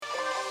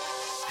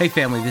Hey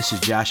family, this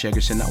is Josh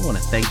Eggerson. I want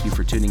to thank you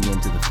for tuning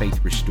in to the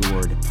Faith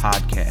Restored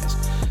podcast.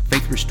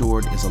 Faith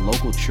Restored is a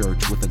local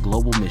church with a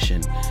global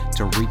mission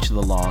to reach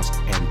the lost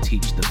and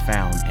teach the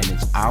found. And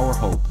it's our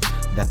hope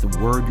that the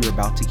word you're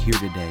about to hear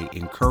today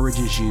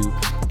encourages you,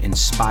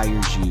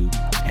 inspires you,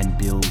 and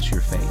builds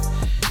your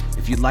faith.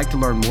 If you'd like to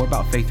learn more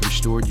about Faith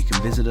Restored, you can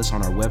visit us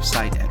on our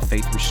website at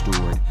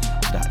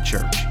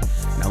faithrestored.church.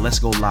 Now let's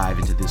go live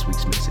into this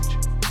week's message.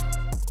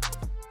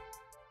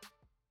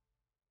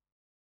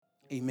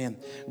 Amen.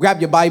 Grab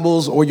your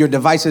Bibles or your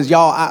devices.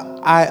 Y'all,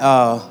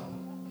 I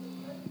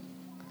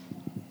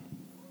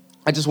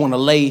just want to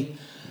lay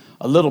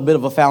a little bit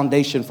of a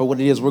foundation for what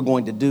it is we're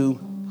going to do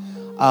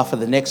for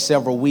the next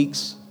several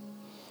weeks.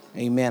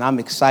 Amen. I'm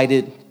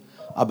excited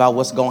about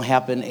what's going to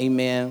happen.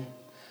 Amen.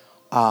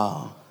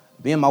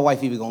 Me and my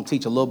wife even going to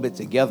teach a little bit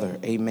together.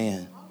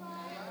 Amen.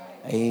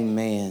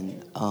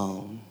 Amen.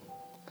 And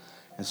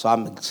so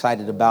I'm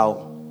excited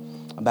about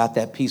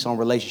that piece on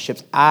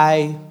relationships.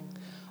 I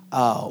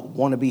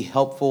want to be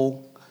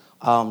helpful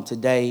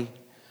today,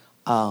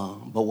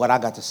 but what I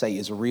got to say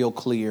is real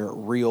clear,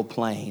 real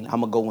plain.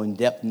 I'm going to go in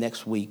depth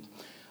next week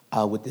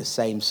with this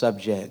same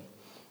subject,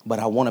 but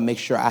I want to make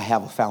sure I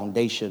have a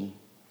foundation.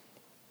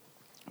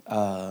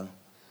 I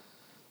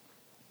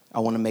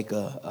want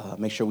to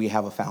make sure we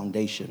have a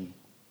foundation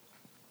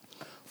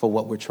for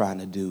what we're trying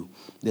to do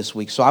this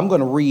week. So I'm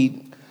going to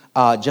read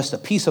just a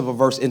piece of a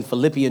verse in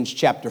Philippians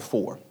chapter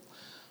 4.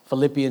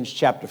 Philippians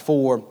chapter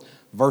 4,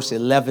 verse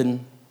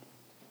 11.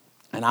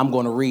 And I'm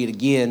going to read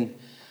again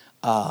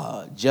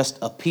just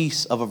a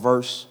piece of a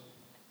verse,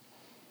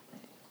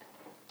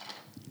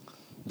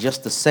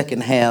 just the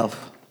second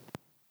half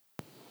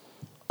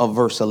of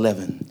verse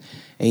 11.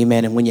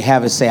 Amen. And when you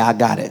have it, say, I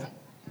got it.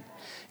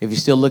 If you're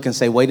still looking,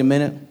 say, wait a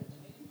minute.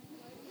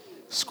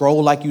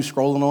 Scroll like you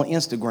scrolling on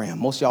Instagram.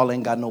 Most of y'all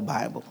ain't got no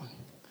Bible.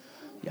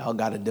 Y'all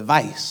got a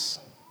device.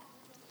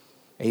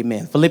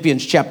 Amen.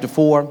 Philippians chapter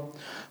 4,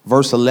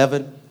 verse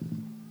 11.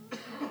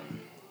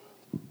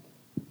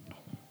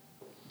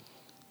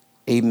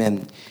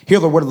 Amen. Hear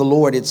the word of the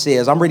Lord. It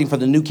says, I'm reading from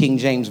the New King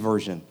James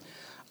Version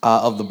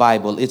of the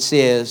Bible. It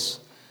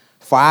says,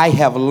 for I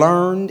have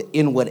learned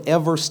in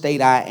whatever state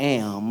I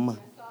am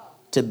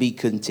to be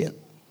content.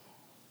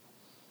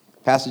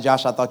 Pastor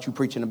Josh, I thought you were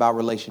preaching about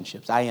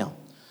relationships. I am.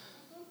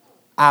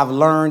 I've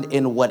learned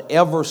in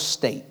whatever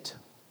state,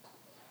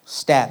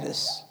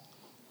 status,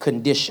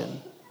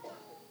 condition,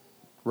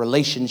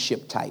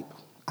 relationship type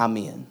I'm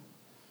in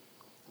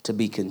to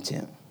be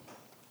content.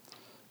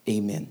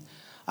 Amen.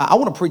 I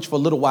want to preach for a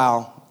little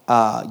while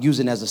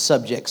using as a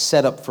subject,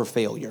 set up for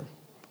failure.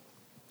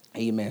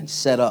 Amen.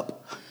 Set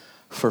up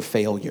for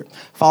failure.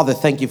 Father,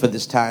 thank you for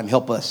this time.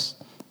 Help us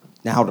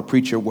now to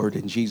preach your word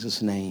in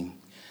Jesus' name.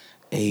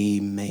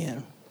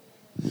 Amen.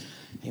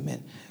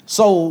 Amen.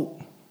 So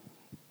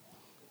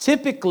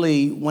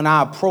typically when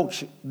I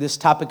approach this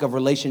topic of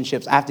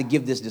relationships, I have to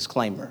give this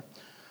disclaimer,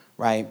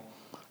 right?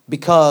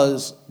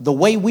 Because the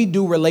way we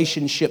do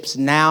relationships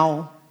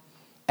now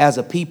as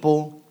a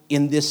people,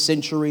 in this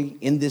century,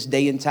 in this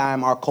day and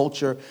time, our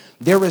culture,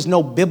 there is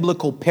no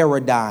biblical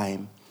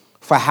paradigm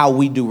for how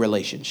we do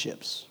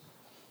relationships,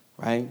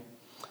 right?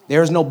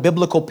 There is no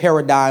biblical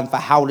paradigm for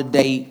how to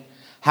date,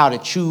 how to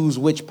choose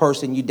which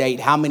person you date,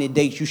 how many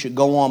dates you should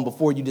go on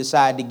before you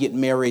decide to get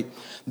married.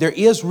 There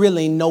is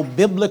really no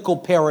biblical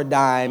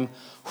paradigm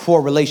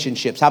for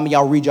relationships. How many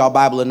of y'all read y'all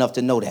Bible enough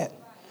to know that?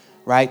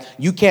 Right?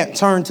 You can't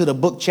turn to the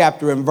book,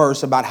 chapter, and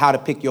verse about how to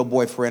pick your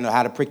boyfriend or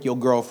how to pick your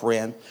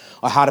girlfriend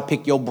or how to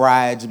pick your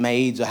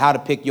bridesmaids or how to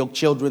pick your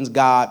children's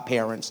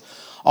godparents.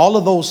 All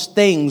of those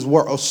things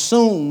were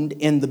assumed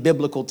in the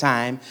biblical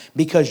time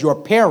because your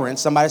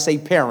parents, somebody say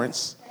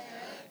parents,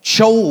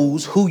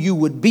 chose who you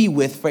would be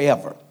with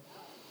forever.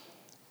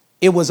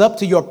 It was up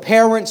to your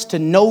parents to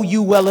know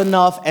you well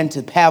enough and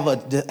to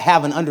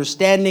have an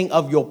understanding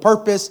of your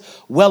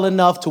purpose well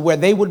enough to where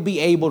they would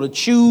be able to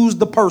choose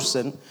the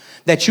person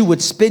that you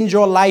would spend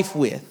your life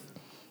with,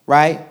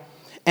 right?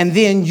 And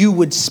then you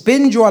would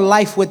spend your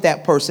life with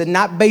that person,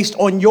 not based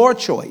on your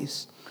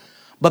choice,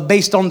 but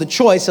based on the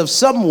choice of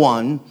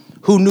someone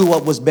who knew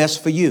what was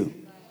best for you,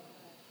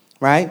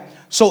 right?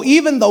 So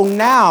even though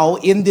now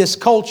in this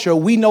culture,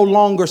 we no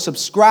longer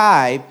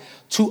subscribe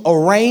to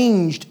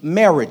arranged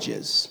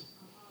marriages,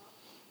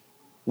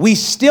 we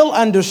still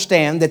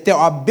understand that there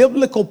are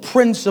biblical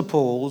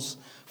principles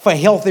for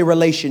healthy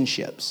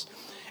relationships.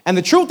 And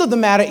the truth of the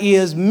matter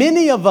is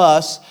many of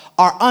us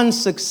are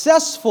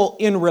unsuccessful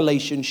in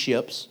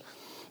relationships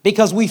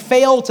because we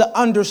fail to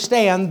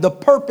understand the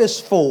purpose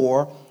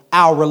for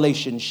our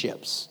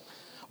relationships.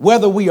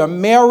 Whether we are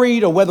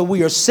married or whether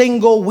we are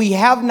single, we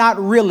have not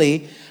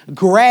really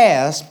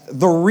grasped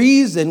the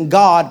reason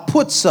God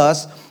puts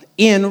us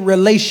in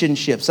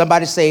relationships.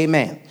 Somebody say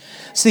amen.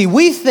 See,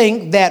 we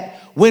think that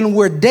when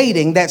we're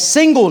dating, that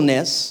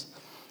singleness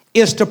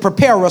is to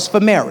prepare us for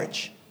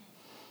marriage.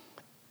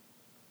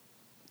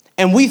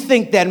 And we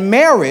think that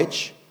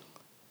marriage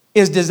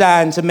is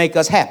designed to make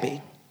us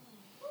happy.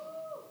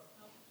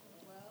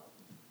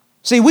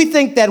 See, we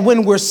think that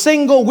when we're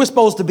single, we're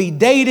supposed to be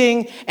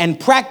dating and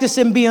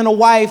practicing being a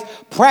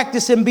wife,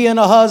 practicing being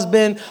a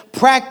husband,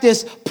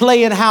 practice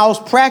playing house,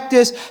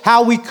 practice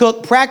how we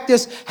cook,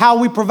 practice how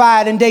we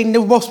provide and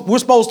dating. We're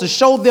supposed to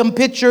show them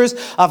pictures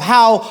of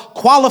how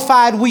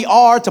qualified we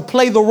are to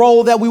play the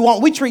role that we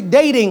want. We treat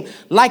dating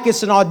like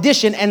it's an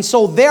audition, and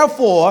so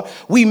therefore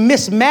we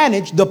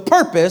mismanage the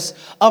purpose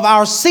of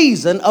our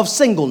season of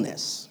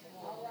singleness.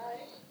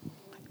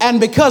 And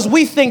because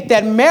we think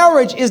that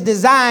marriage is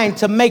designed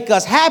to make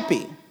us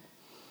happy,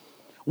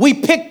 we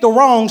pick the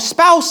wrong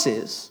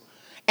spouses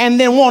and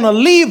then want to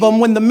leave them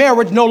when the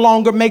marriage no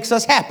longer makes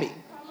us happy.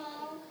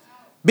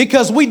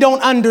 Because we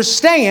don't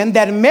understand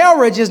that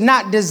marriage is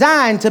not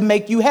designed to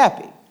make you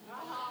happy.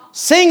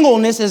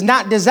 Singleness is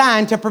not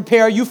designed to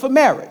prepare you for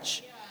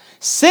marriage.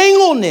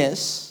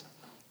 Singleness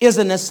is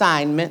an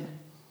assignment,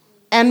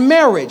 and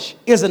marriage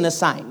is an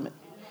assignment.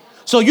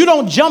 So you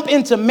don't jump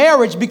into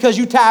marriage because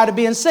you're tired of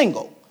being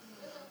single.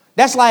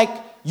 That's like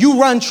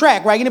you run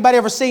track, right? Anybody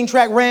ever seen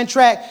track, ran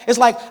track? It's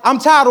like, I'm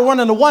tired of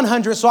running the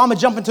 100, so I'm going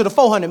to jump into the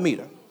 400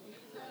 meter.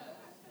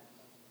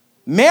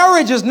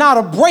 Marriage is not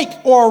a break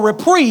or a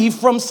reprieve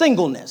from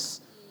singleness.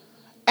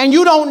 And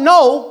you don't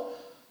know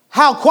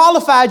how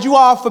qualified you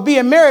are for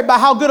being married by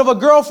how good of a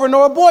girlfriend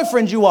or a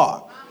boyfriend you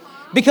are.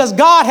 Because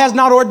God has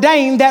not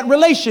ordained that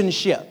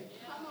relationship.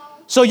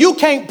 So you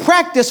can't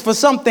practice for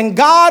something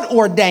God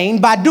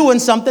ordained by doing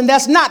something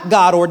that's not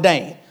God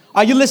ordained.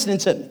 Are you listening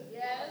to me?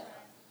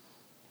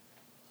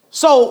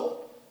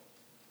 So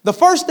the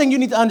first thing you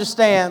need to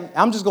understand,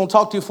 I'm just going to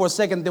talk to you for a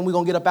second, then we're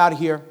going to get up out of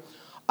here.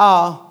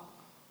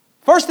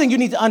 First thing you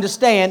need to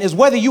understand is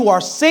whether you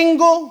are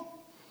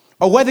single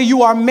or whether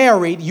you are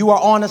married, you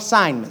are on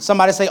assignment.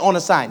 Somebody say on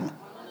assignment.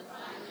 On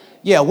assignment.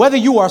 Yeah, whether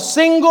you are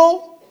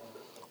single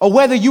or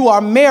whether you are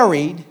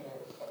married,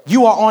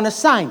 you are on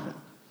assignment.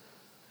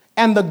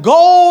 And the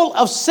goal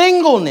of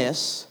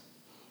singleness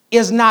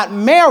is not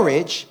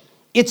marriage,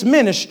 it's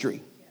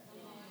ministry.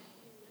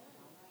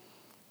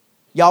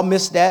 Y'all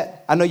missed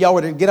that. I know y'all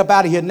were to get up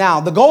out of here now.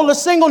 The goal of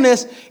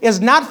singleness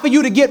is not for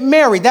you to get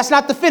married. That's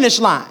not the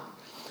finish line.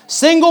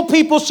 Single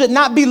people should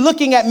not be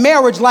looking at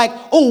marriage like,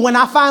 oh, when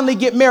I finally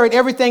get married,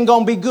 everything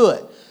gonna be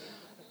good.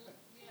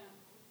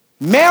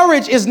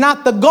 Marriage is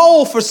not the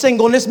goal for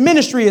singleness.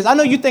 Ministry is. I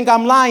know you think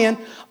I'm lying.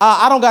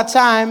 I don't got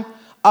time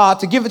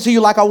to give it to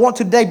you like I want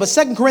today, but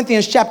 2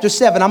 Corinthians chapter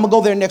 7, I'm gonna go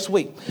there next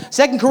week.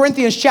 2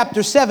 Corinthians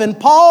chapter 7,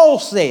 Paul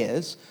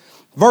says,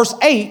 verse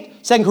 8,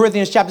 2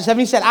 Corinthians chapter 7,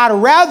 he said, I'd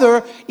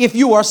rather, if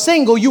you are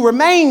single, you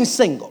remain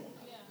single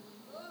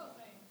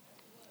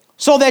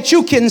so that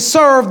you can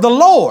serve the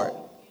Lord.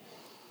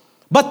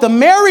 But the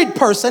married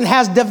person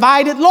has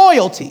divided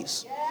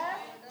loyalties.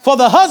 For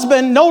the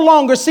husband no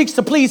longer seeks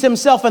to please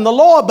himself in the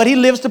Lord, but he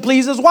lives to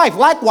please his wife.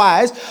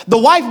 Likewise, the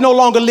wife no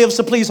longer lives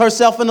to please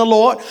herself in the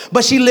Lord,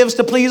 but she lives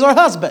to please her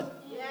husband.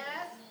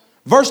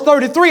 Verse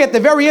 33, at the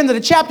very end of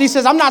the chapter, he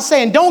says, I'm not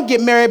saying don't get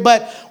married,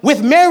 but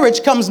with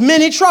marriage comes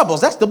many troubles.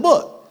 That's the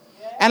book.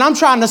 And I'm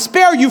trying to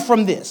spare you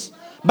from this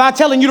by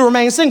telling you to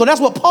remain single. That's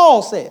what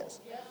Paul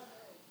says.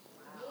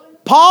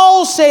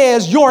 Paul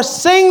says your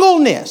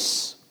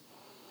singleness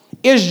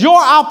is your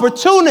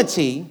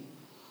opportunity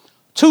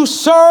to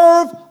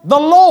serve the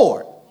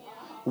Lord.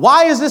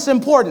 Why is this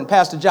important,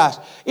 Pastor Josh?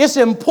 It's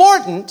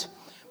important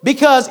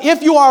because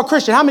if you are a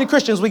Christian, how many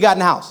Christians we got in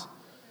the house?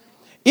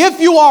 If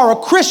you are a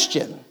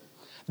Christian,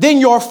 then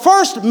your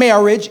first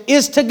marriage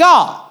is to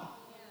God.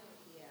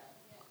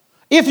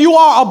 If you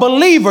are a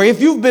believer, if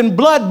you've been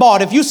blood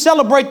bought, if you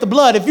celebrate the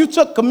blood, if you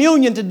took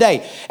communion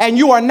today and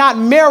you are not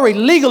married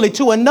legally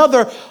to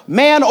another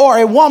man or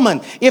a woman,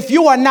 if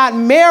you are not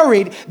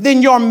married,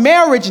 then your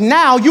marriage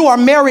now, you are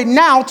married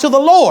now to the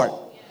Lord.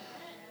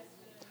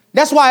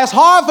 That's why it's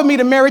hard for me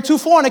to marry two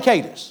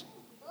fornicators.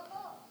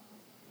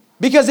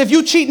 Because if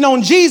you cheating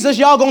on Jesus,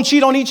 y'all gonna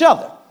cheat on each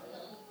other.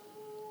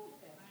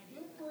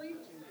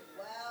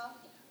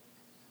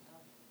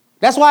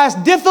 That's why it's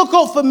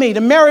difficult for me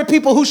to marry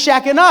people who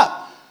shacking up.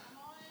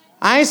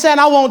 I ain't saying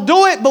I won't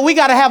do it, but we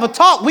got to have a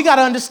talk. We got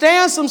to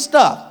understand some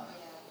stuff.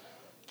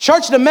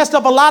 Church done messed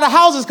up a lot of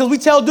houses because we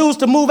tell dudes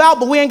to move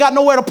out, but we ain't got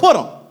nowhere to put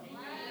them.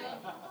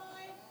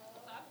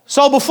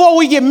 So before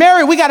we get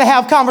married, we got to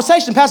have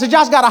conversation. Pastor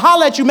Josh got to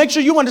holler at you. Make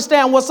sure you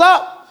understand what's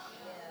up.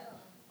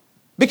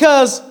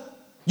 Because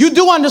you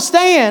do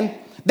understand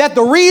that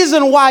the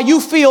reason why you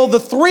feel the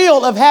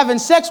thrill of having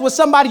sex with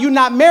somebody you're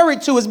not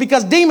married to is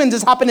because demons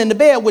is hopping into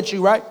bed with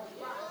you, right?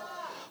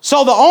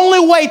 So the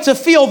only way to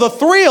feel the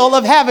thrill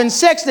of having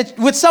sex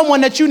with someone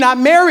that you're not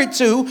married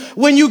to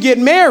when you get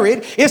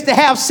married is to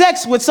have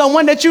sex with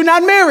someone that you're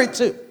not married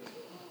to.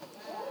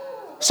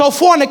 So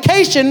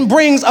fornication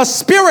brings a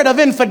spirit of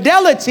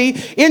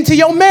infidelity into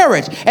your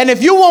marriage. And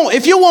if you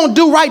won't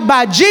do right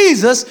by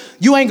Jesus,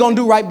 you ain't gonna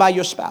do right by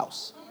your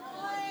spouse.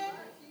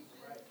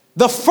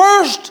 The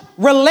first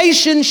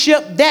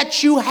relationship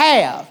that you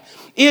have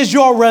is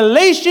your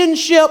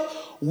relationship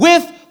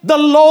with the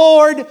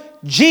Lord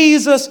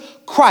Jesus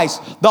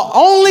Christ. The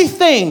only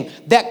thing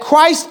that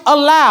Christ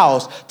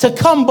allows to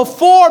come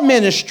before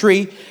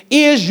ministry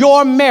is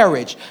your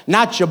marriage.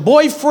 Not your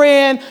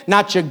boyfriend,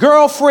 not your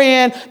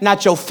girlfriend,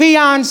 not your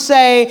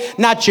fiance,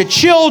 not your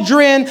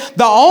children.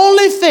 The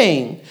only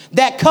thing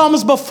that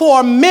comes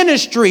before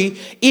ministry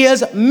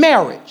is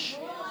marriage.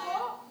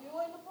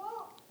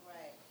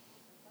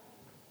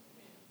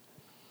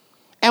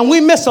 And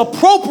we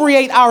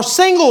misappropriate our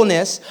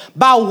singleness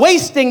by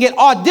wasting it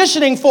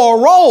auditioning for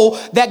a role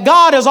that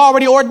God has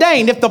already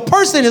ordained. If the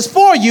person is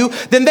for you,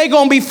 then they're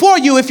going to be for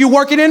you if you're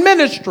working in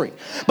ministry.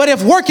 But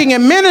if working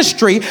in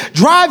ministry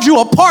drives you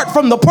apart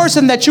from the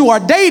person that you are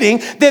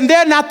dating, then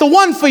they're not the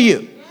one for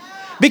you.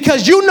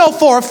 Because you know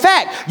for a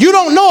fact, you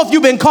don't know if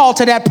you've been called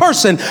to that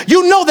person.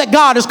 You know that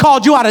God has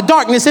called you out of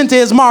darkness into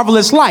his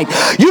marvelous light.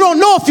 You don't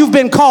know if you've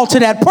been called to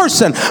that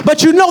person,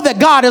 but you know that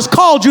God has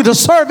called you to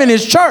serve in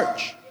his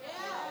church.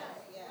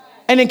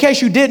 And in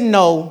case you didn't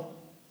know,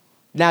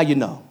 now you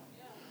know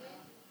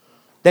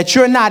that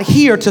you're not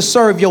here to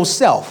serve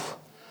yourself.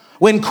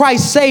 When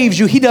Christ saves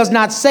you, he does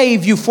not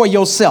save you for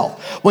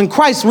yourself. When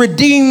Christ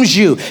redeems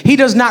you, he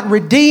does not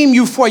redeem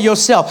you for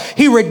yourself.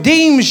 He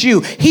redeems you.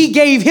 He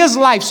gave his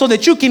life so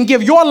that you can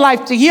give your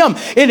life to him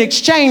in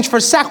exchange for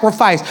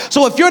sacrifice.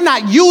 So if you're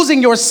not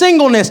using your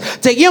singleness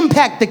to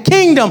impact the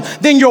kingdom,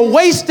 then you're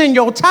wasting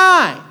your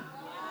time.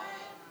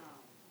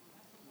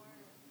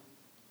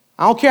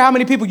 I don't care how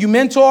many people you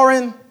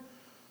mentoring.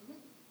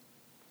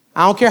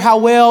 I don't care how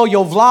well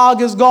your vlog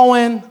is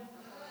going.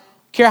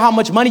 Care how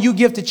much money you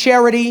give to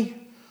charity.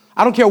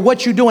 I don't care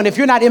what you're doing. If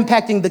you're not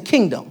impacting the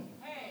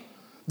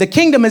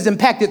kingdom is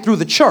impacted through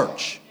the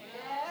church.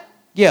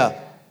 Yeah.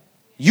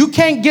 You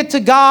can't get to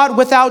God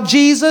without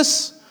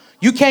Jesus.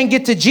 You can't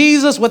get to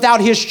Jesus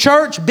without his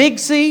church, big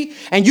C,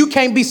 and you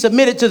can't be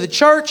submitted to the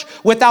church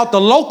without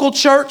the local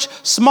church,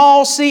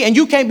 small c, and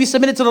you can't be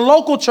submitted to the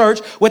local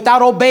church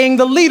without obeying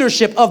the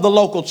leadership of the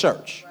local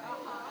church.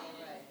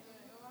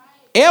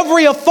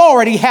 Every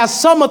authority has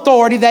some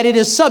authority that it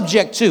is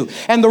subject to.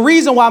 And the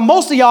reason why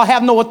most of y'all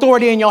have no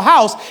authority in your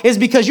house is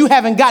because you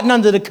haven't gotten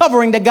under the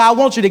covering that God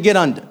wants you to get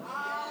under.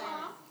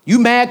 You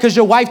mad because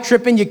your wife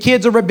tripping, your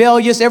kids are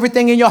rebellious,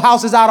 everything in your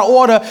house is out of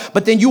order,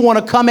 but then you want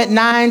to come at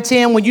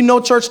 9:10 when you know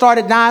church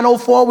started at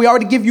 9:04. We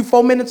already give you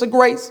 4 minutes of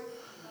grace.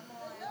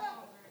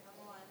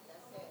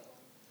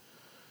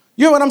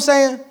 You know what I'm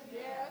saying?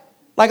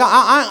 Like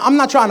I'm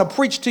not trying to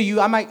preach to you.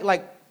 I might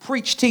like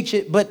teach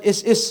it, but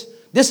this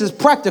is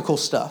practical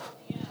stuff.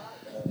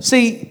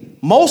 See,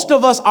 most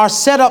of us are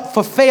set up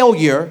for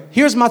failure.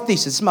 Here's my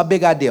thesis. This is my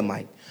big idea,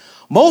 Mike.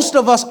 Most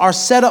of us are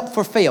set up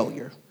for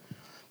failure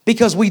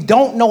because we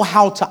don't know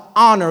how to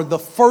honor the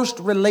first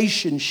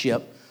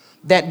relationship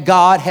that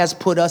God has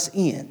put us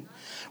in.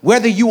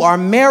 Whether you are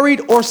married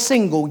or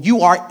single,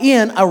 you are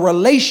in a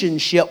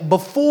relationship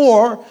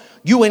before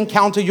you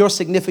encounter your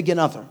significant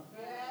other.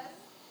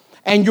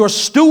 And your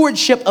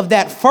stewardship of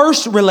that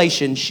first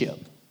relationship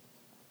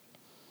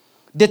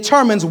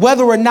determines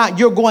whether or not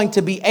you're going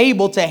to be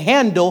able to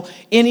handle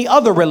any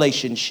other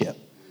relationship.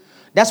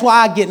 That's why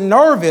I get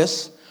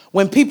nervous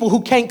when people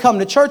who can't come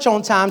to church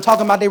on time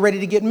talking about they're ready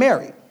to get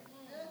married.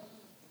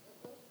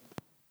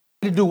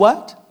 To do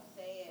what?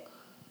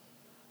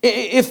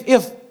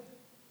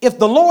 If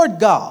the Lord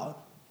God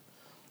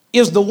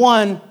is the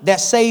one that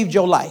saved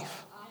your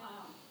life,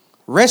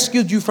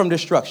 rescued you from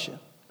destruction,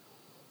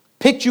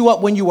 picked you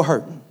up when you were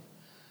hurting,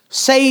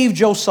 saved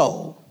your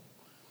soul,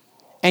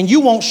 and you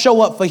won't show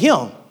up for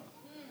him,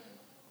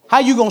 how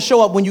you gonna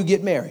show up when you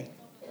get married?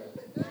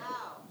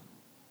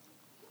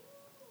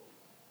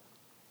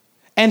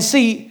 And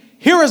see,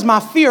 here is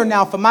my fear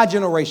now for my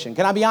generation.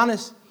 Can I be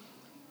honest?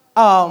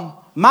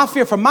 My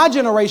fear for my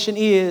generation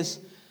is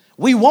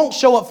we won't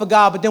show up for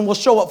God, but then we'll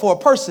show up for a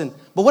person.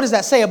 But what does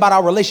that say about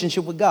our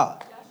relationship with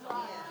God?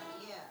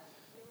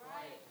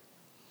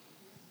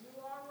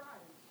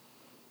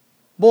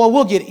 Boy,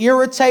 we'll get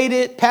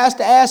irritated.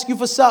 Pastor asks you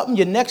for something.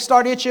 Your neck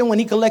start itching when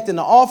he collecting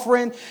the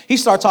offering. He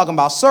start talking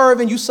about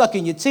serving. You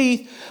sucking your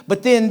teeth.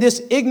 But then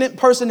this ignorant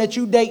person that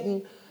you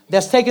dating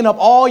that's taking up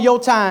all your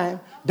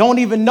time, don't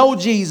even know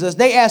Jesus.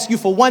 They ask you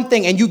for one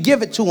thing and you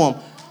give it to them.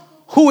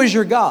 Who is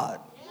your God?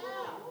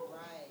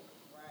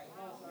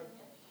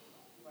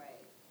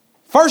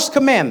 First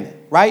commandment,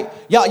 right?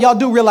 Y'all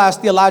do realize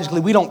theologically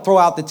we don't throw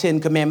out the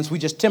 10 commandments. We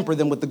just temper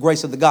them with the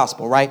grace of the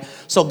gospel, right?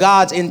 So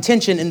God's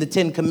intention in the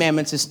 10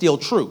 commandments is still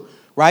true,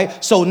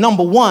 right? So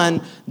number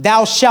one,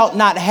 thou shalt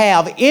not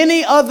have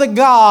any other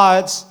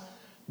gods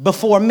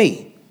before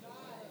me.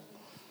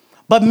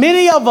 But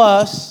many of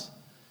us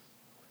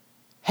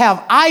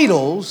have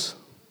idols,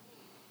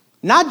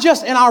 not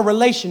just in our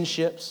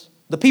relationships,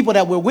 the people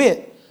that we're with,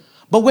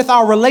 but with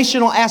our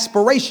relational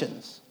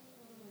aspirations.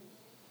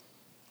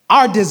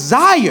 Our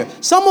desire.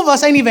 Some of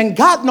us ain't even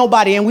got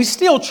nobody and we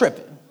still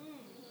tripping.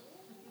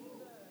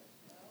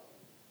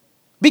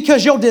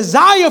 Because your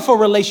desire for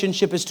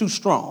relationship is too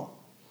strong.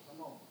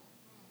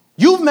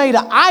 You've made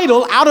an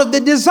idol out of the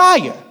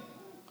desire.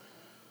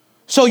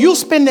 So you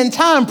spending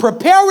time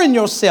preparing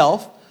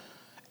yourself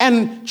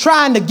and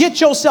trying to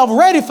get yourself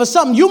ready for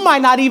something you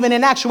might not even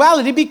in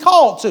actuality be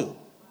called to.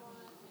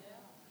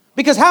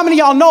 Because how many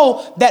of y'all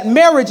know that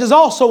marriage is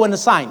also an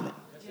assignment?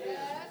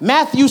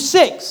 Matthew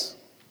 6.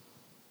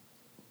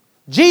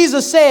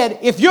 Jesus said,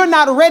 if you're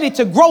not ready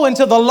to grow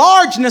into the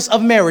largeness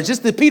of marriage, this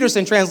is the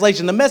Peterson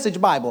translation, the Message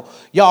Bible,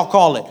 y'all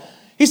call it.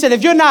 He said,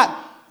 if you're not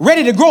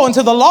ready to grow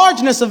into the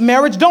largeness of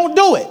marriage, don't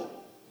do it.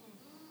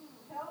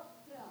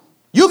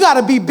 You got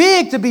to be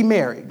big to be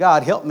married.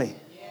 God help me.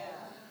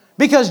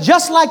 Because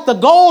just like the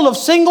goal of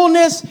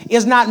singleness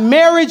is not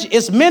marriage,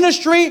 it's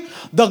ministry.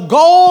 The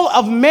goal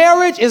of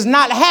marriage is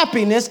not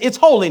happiness, it's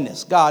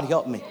holiness. God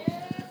help me.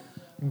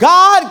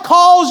 God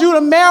calls you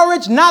to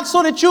marriage not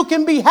so that you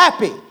can be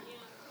happy.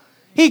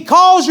 He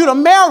calls you to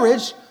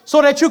marriage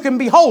so that you can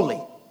be holy.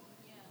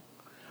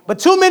 But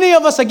too many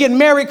of us are getting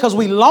married because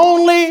we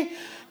lonely,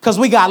 because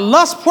we got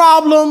lust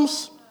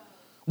problems.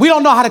 We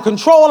don't know how to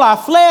control our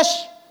flesh.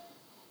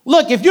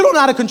 Look, if you don't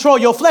know how to control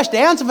your flesh, the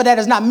answer for that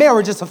is not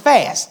marriage, it's a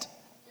fast.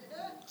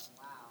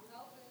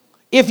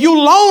 If you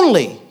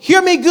lonely,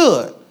 hear me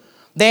good.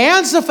 The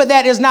answer for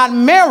that is not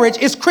marriage,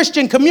 it's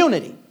Christian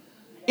community.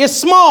 It's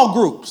small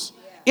groups.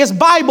 It's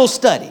Bible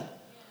study.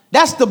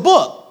 That's the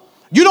book.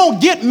 You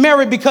don't get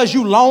married because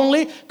you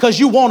lonely, because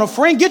you want a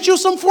friend. Get you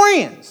some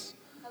friends.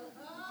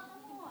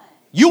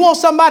 You want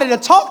somebody to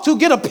talk to,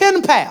 get a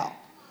pen pal.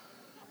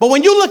 But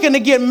when you're looking to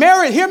get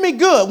married, hear me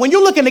good. When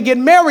you're looking to get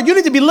married, you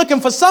need to be looking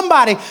for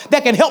somebody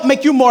that can help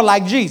make you more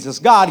like Jesus.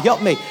 God,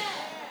 help me.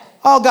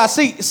 Oh, God,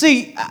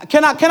 see,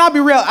 can I be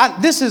real?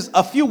 This is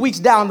a few weeks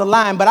down the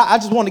line, but I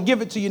just want to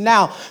give it to you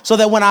now so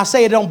that when I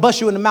say it, don't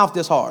bust you in the mouth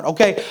this hard,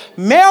 okay?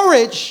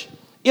 Marriage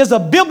is a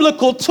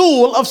biblical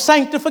tool of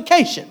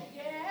sanctification.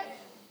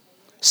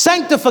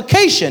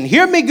 Sanctification,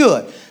 hear me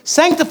good.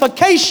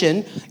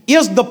 Sanctification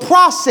is the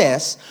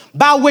process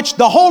by which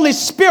the Holy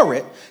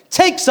Spirit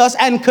takes us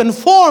and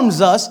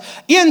conforms us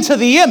into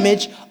the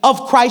image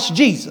of Christ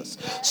Jesus.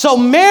 So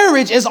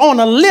marriage is on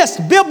a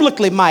list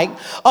biblically, Mike,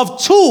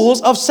 of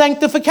tools of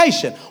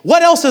sanctification.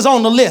 What else is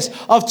on the list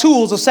of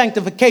tools of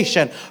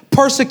sanctification?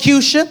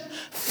 Persecution,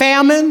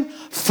 famine,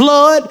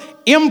 flood,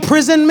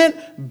 imprisonment,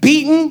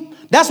 beaten.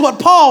 That's what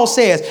Paul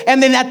says.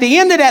 And then at the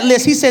end of that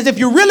list, he says, if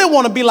you really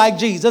want to be like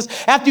Jesus,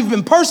 after you've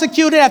been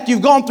persecuted, after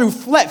you've gone through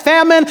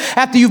famine,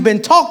 after you've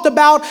been talked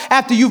about,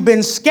 after you've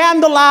been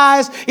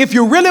scandalized, if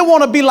you really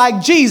want to be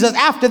like Jesus,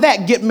 after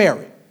that, get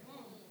married.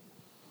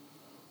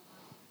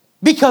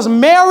 Because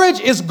marriage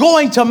is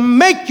going to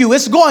make you,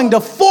 it's going to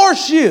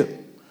force you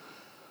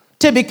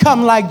to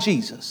become like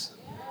Jesus.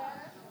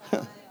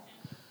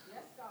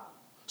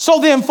 So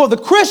then for the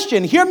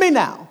Christian, hear me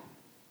now.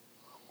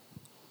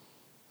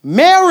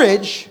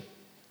 Marriage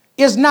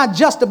is not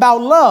just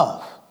about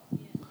love.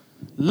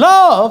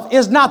 Love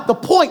is not the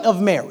point of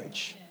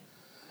marriage.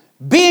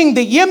 Being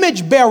the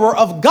image bearer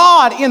of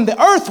God in the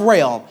earth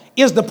realm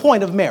is the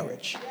point of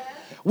marriage.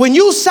 When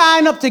you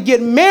sign up to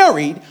get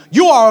married,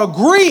 you are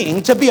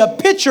agreeing to be a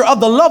picture of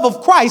the love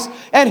of Christ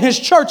and his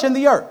church in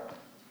the earth.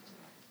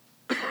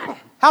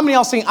 How many of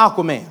y'all seen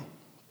Aquaman?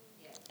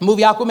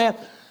 Movie Aquaman?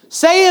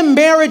 Saying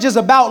marriage is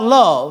about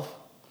love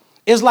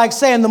is like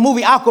saying the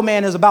movie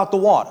Aquaman is about the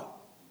water.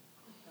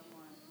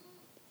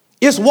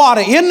 It's water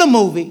in the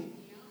movie.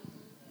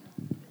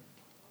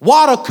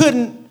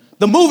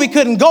 The movie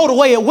couldn't go the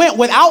way it went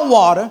without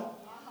water.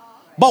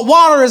 But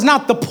water is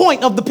not the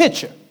point of the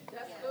picture.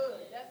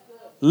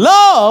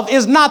 Love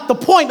is not the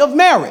point of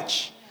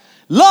marriage.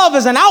 Love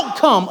is an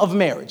outcome of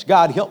marriage.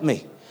 God help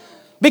me.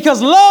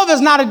 Because love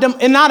is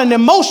not an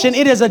emotion,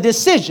 it is a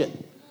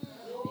decision.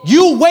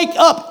 You wake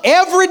up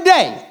every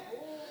day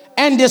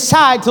and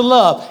decide to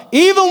love.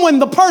 Even when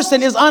the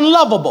person is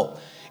unlovable.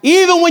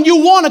 Even when you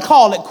want to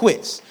call it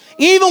quits.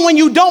 Even when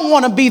you don't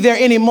want to be there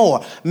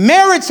anymore.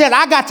 Marriage said,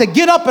 I got to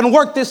get up and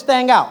work this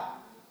thing out.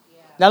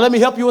 Now let me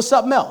help you with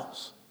something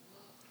else.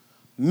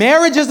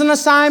 Marriage is an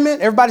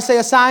assignment. Everybody say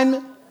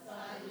assignment.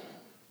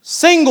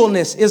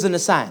 Singleness is an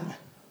assignment.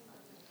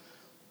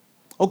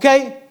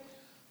 Okay?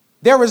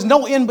 There is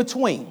no in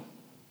between.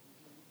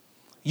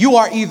 You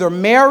are either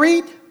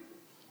married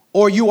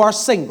or you are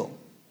single.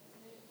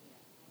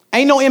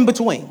 Ain't no in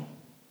between.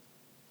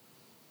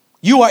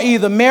 You are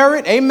either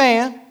married,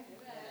 amen,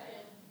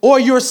 or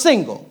you're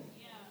single.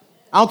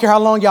 I don't care how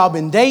long y'all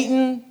been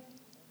dating.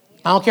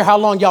 I don't care how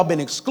long y'all been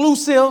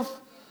exclusive.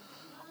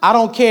 I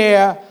don't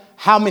care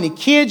how many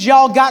kids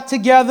y'all got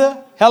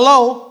together.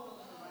 Hello.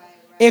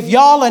 If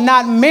y'all are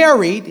not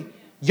married,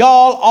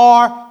 y'all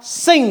are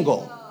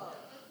single.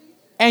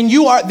 And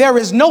there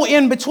is no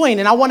in between.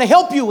 And I want to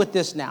help you with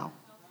this now.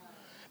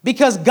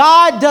 Because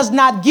God does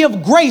not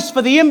give grace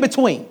for the in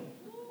between.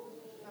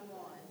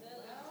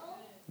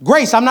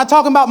 Grace, I'm not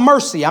talking about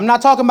mercy. I'm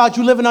not talking about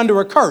you living under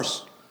a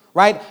curse.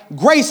 Right?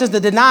 Grace is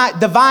the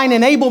divine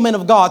enablement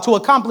of God to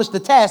accomplish the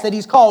task that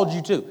he's called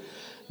you to.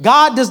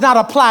 God does not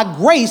apply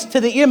grace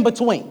to the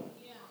in-between.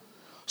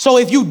 So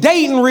if you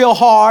dating real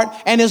hard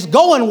and it's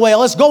going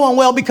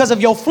well because of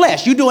your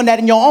flesh. You're doing that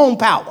in your own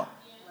power.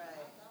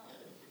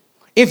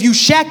 If you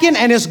shacking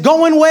and it's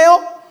going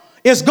well,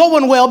 It's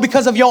going well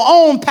because of your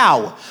own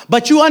power.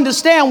 But you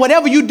understand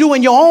whatever you do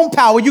in your own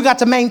power, you got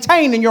to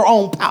maintain in your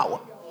own power.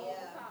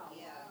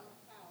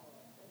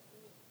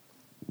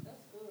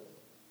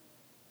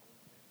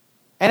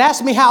 And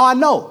ask me how I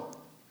know.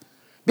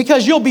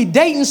 Because you'll be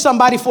dating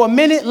somebody for a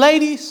minute,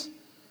 ladies,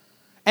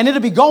 and it'll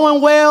be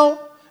going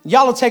well.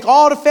 Y'all will take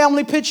all the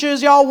family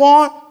pictures y'all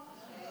want.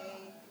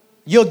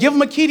 You'll give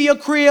him a key to your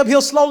crib.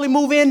 He'll slowly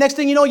move in. Next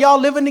thing you know, y'all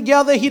living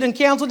together. He done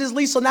canceled his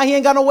lease, so now he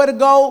ain't got nowhere to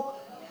go.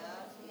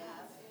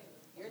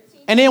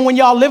 And then when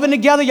y'all living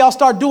together, y'all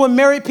start doing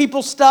married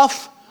people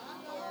stuff.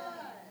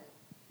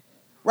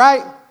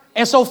 Right?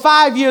 And so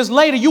 5 years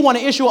later, you want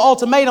to issue an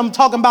ultimatum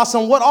talking about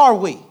what are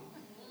we?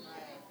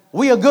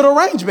 We a good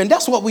arrangement.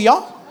 That's what we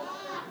are.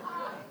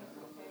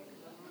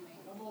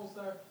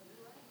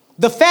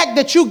 The fact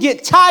that you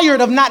get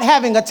tired of not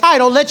having a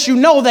title lets you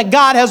know that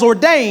God has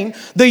ordained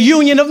the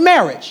union of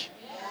marriage.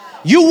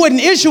 You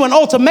wouldn't issue an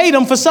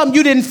ultimatum for something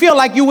you didn't feel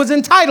like you was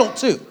entitled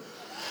to.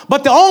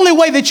 But the only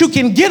way that you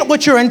can get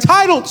what you're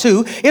entitled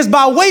to is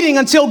by waiting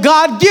until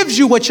God gives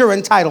you what you're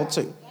entitled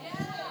to.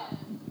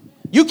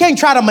 You can't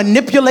try to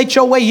manipulate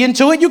your way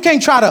into it. You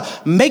can't try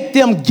to make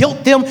them,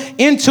 guilt them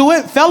into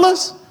it,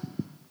 fellas.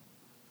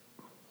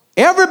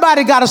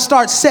 Everybody got to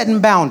start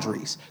setting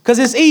boundaries because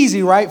it's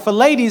easy, right? For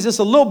ladies, it's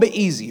a little bit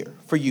easier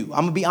for you.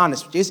 I'm going to be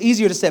honest with you. It's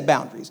easier to set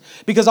boundaries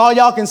because all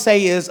y'all can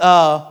say is,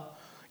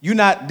 you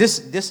not, this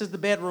is the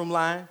bedroom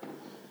line.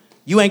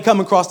 You ain't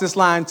coming across this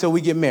line until we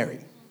get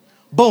married.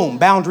 Boom,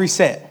 boundary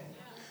set.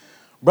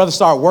 Brother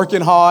start working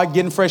hard,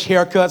 getting fresh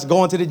haircuts,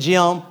 going to the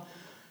gym,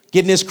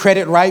 getting his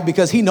credit right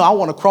because he know I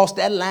want to cross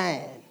that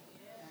line.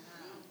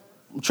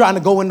 I'm trying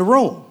to go in the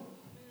room.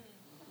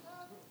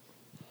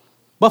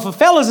 But for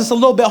fellas, it's a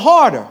little bit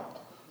harder,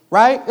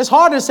 right? It's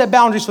harder to set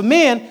boundaries for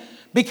men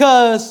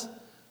because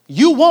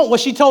you want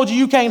what she told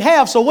you can't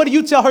have. So what do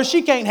you tell her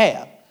she can't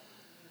have?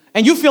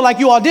 And you feel like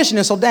you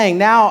auditioning. So dang,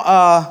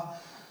 now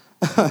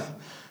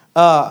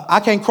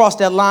I can't cross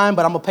that line,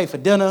 but I'm going to pay for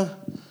dinner.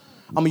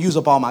 I'm going to use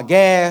up all my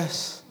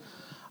gas.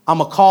 I'm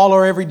going to call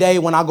her every day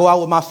when I go out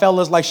with my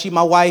fellas like she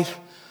my wife.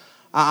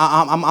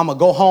 I'm going to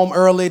go home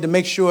early to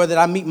make sure that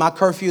I meet my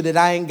curfew that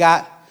I ain't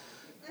got.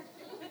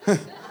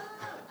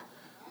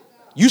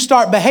 You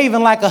start behaving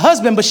like a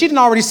husband, but she didn't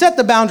already set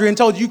the boundary and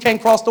told you can't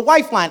cross the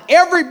wife line.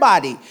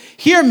 Everybody,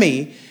 hear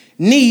me,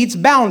 needs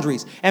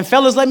boundaries. And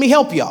fellas, let me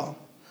help y'all.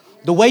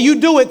 The way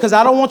you do it, because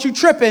I don't want you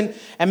tripping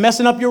and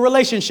messing up your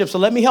relationship, so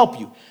let me help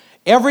you.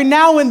 Every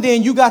now and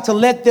then, you got to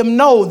let them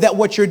know that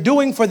what you're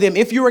doing for them,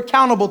 if you're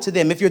accountable to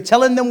them, if you're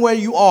telling them where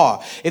you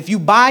are, if you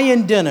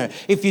buying dinner,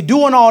 if you're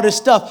doing all this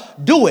stuff,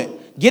 do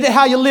it. Get it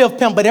how you live,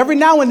 pimp. But every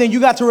now and then, you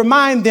got to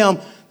remind them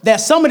that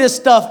some of this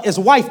stuff is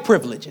wife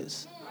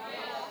privileges.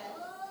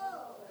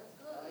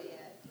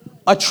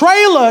 A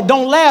trailer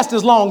don't last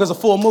as long as a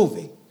full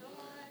movie.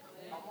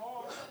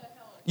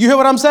 You hear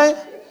what I'm saying?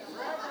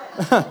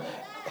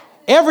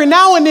 Every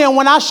now and then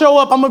when I show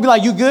up, I'm going to be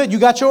like, you good? You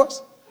got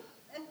yours?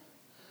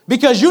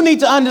 Because you need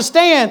to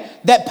understand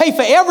that pay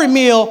for every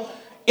meal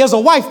is a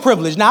wife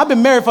privilege. Now, I've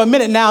been married for a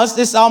minute now.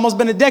 It's almost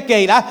been a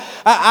decade.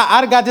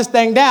 I got this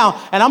thing down,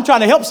 and I'm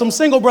trying to help some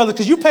single brothers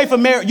because you pay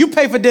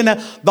for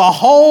dinner the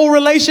whole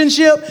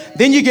relationship,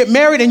 then you get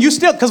married, and you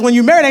still, because when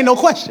you're married, ain't no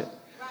question.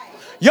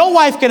 Your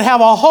wife can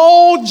have a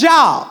whole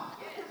job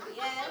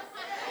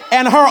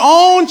and her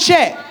own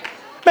check.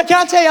 But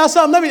can I tell y'all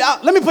something?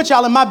 Let me put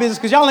y'all in my business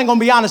because y'all ain't going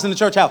to be honest in the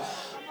church house.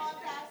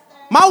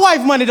 My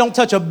wife money don't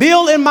touch a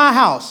bill in my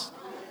house.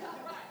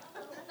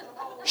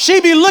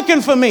 She be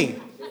looking for me.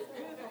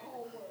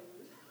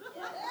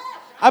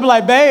 I be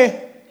like, babe,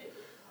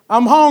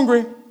 I'm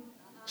hungry.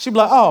 She be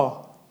like,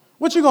 oh,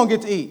 what you going to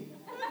get to eat?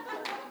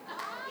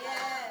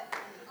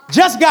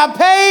 Just got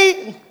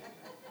paid.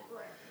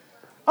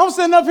 I'm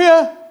sitting up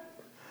here.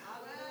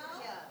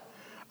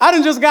 I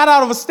done just got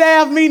out of a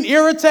staff meeting,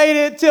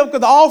 irritated, because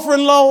the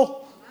offering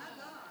low.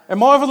 And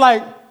my wife was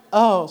like,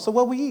 oh, so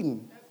what we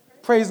eating?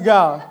 Praise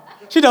God.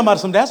 She talking about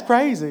something, that's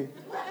crazy.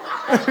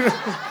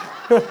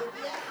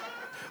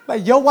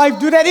 Like, your wife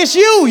do that? It's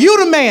you.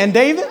 You the man,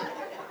 David.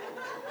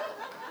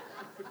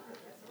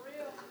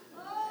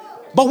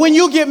 But when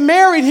you get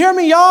married, hear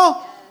me,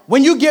 y'all.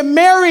 When you get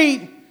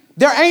married,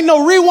 there ain't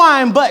no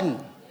rewind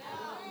button.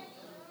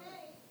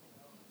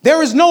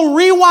 There is no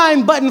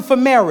rewind button for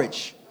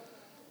marriage.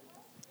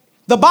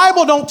 The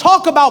Bible don't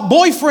talk about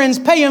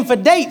boyfriends paying for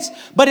dates,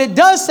 but it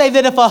does say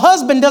that if a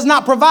husband does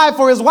not provide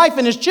for his wife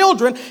and his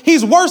children,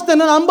 he's worse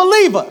than an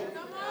unbeliever.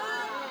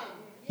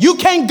 You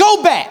can't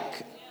go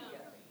back.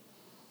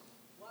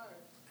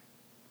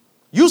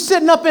 You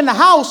sitting up in the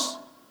house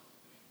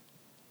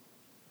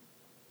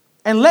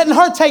and letting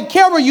her take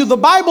care of you. The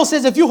Bible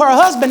says if you her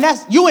husband,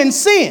 that's you in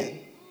sin.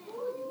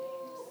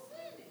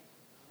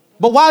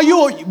 But while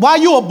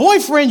you a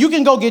boyfriend, you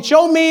can go get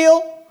your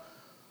meal,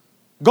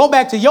 go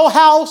back to your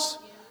house,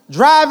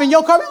 drive in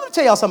your car. Let me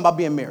tell y'all something about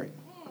being married.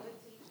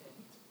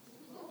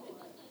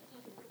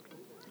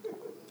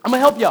 I'm gonna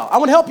help y'all. I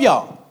want to help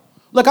y'all.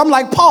 Look, I'm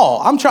like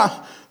Paul. I'm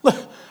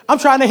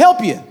trying to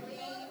help you.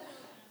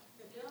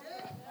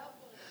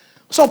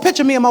 So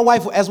picture me and my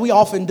wife, as we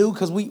often do,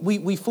 because we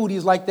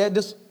foodies like that.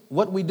 This is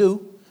what we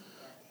do.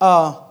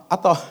 I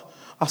thought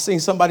I seen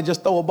somebody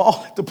just throw a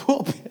ball at the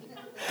pulpit.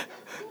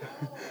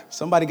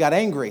 Somebody got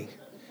angry.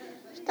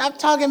 Stop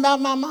talking about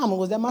my mama.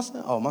 Was that my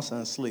son? Oh, my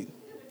son's asleep.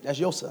 That's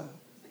your son.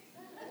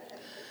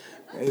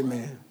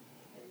 Amen.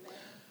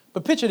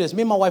 But picture this.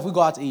 Me and my wife, we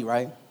go out to eat,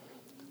 right?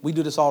 We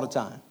do this all the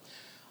time.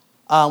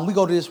 We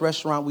go to this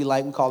restaurant we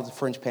call it the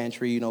French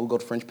Pantry. We go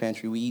to French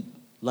Pantry. We eat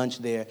lunch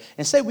there.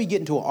 And say we get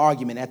into an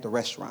argument at the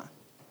restaurant.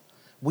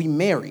 We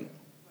married,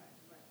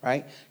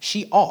 right?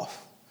 She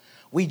off.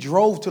 We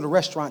drove to the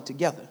restaurant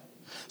together.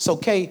 So,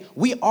 Kay,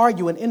 we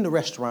arguing in the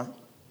restaurant.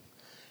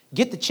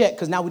 Get the check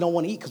because now we don't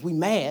want to eat because we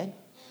mad.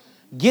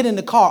 Get in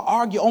the car,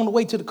 argue on the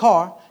way to the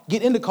car.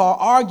 Get in the car,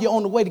 argue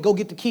on the way to go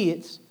get the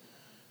kids.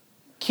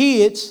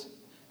 Kids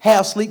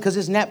have sleep because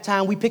it's nap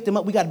time. We picked them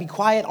up. We got to be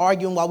quiet,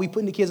 arguing while we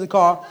putting the kids in the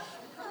car.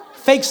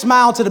 Fake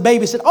smile to the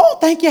baby. Said, oh,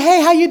 thank you.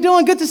 Hey, how you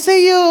doing? Good to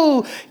see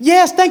you.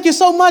 Yes, thank you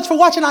so much for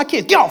watching our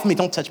kids. Get off me.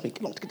 Don't touch me.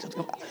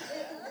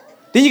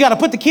 Then you got to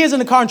put the kids in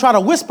the car and try to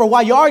whisper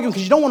while you're arguing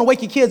because you don't want to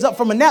wake your kids up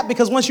from a nap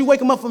because once you wake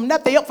them up from a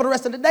nap, they up for the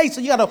rest of the day.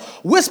 So you got to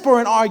whisper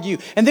and argue.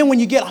 And then when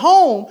you get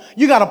home,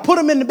 you got to put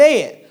them in the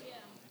bed.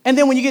 And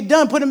then when you get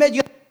done, put them in bed,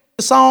 you got to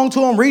the song to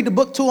them, read the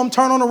book to them,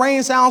 turn on the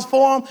rain sounds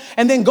for them,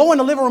 and then go in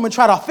the living room and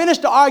try to finish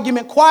the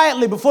argument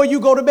quietly before you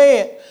go to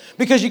bed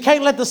because you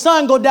can't let the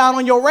sun go down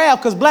on your wrath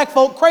because black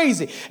folk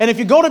crazy. And if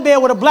you go to bed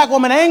with a black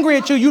woman angry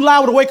at you, you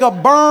liable to wake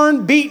up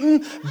burned,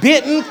 beaten,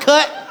 bitten,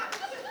 cut.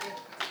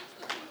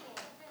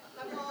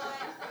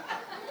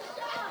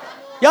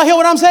 Y'all hear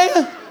what I'm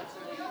saying?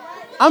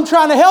 I'm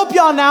trying to help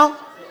y'all now.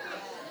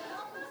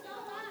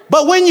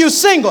 But when you're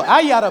single,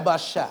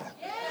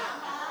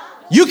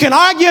 you can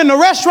argue in the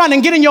restaurant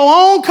and get in your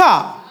own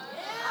car.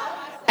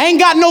 Ain't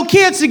got no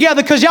kids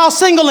together because y'all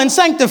single and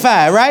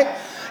sanctified, right?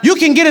 You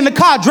can get in the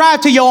car,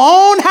 drive to your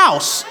own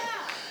house,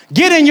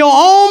 get in your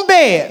own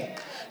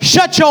bed,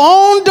 shut your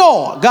own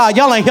door. God,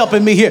 y'all ain't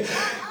helping me here.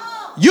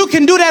 You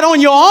can do that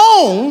on your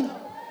own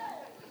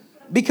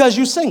because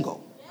you're single.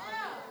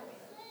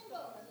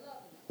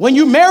 When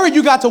you married,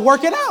 you got to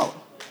work it out.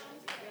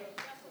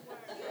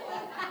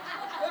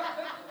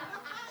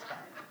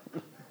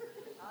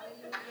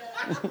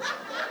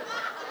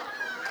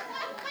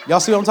 Y'all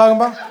see what I'm talking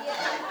about?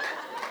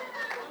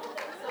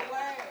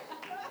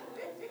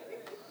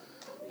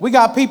 We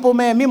got people,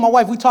 man, me and my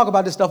wife, we talk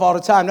about this stuff all the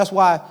time. That's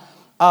why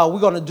we're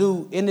going to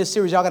do, in this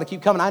series, y'all got to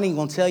keep coming. I ain't even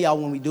going to tell y'all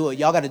when we do it.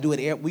 Y'all got to do it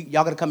every week.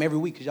 Y'all got to come every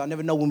week because y'all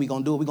never know when we're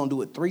going to do it. We're going to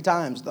do it 3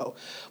 times, though.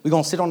 We're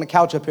going to sit on the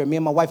couch up here, me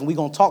and my wife, and we're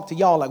going to talk to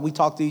y'all like we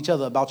talk to each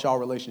other about y'all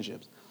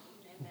relationships.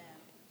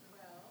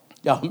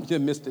 Y'all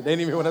just missed it. They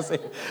didn't even hear what I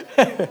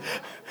said.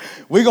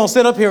 We're going to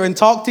sit up here and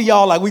talk to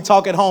y'all like we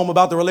talk at home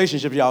about the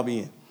relationships y'all be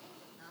in.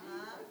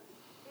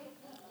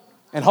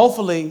 And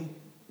hopefully,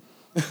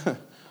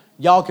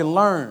 y'all can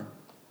learn,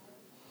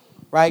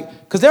 right?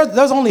 Because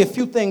there's only a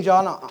few things,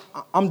 y'all.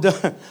 I'm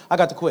done. I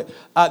got to quit.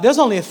 There's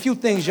only a few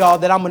things, y'all,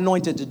 that I'm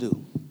anointed to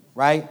do,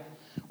 right?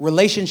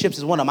 Relationships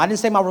is one of them. I didn't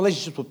say my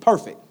relationships were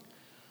perfect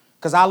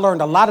because I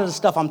learned a lot of the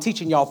stuff I'm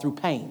teaching y'all through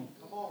pain,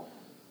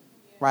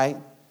 right?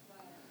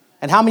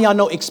 And how many of y'all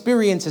know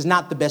experience is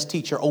not the best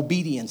teacher?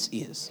 Obedience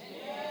is.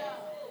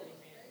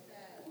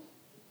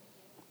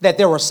 That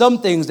there are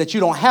some things that you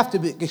don't have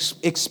to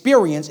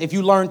experience if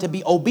you learn to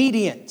be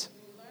obedient.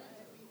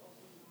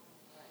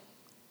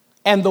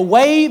 And the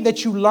way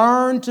that you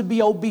learn to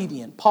be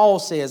obedient, Paul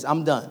says,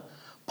 I'm done.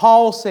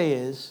 Paul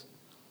says,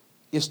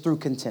 is through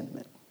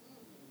contentment.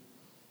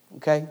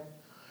 Okay?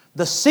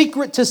 The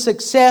secret to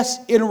success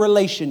in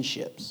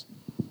relationships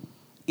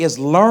is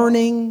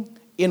learning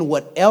in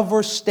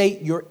whatever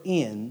state you're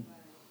in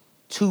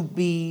to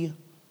be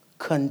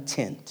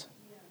content.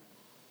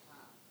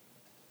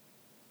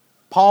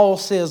 Paul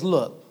says,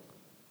 look,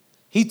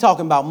 he's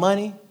talking about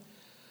money,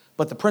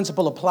 but the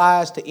principle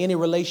applies to any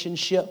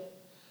relationship,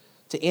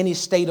 to any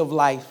state of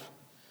life,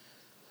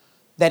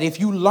 that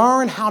if you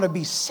learn how to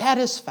be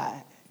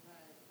satisfied,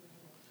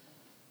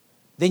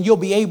 then you'll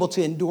be able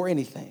to endure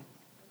anything.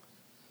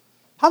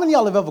 How many of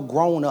y'all have ever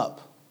grown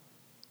up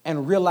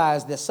and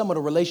realized that some of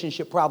the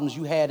relationship problems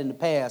you had in the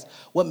past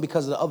wasn't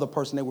because of the other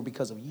person, they were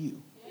because of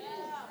you?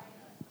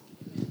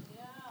 Yeah.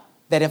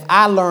 That if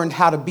I learned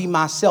how to be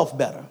myself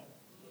better,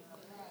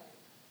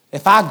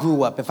 if I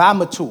grew up, if I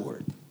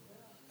matured,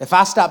 if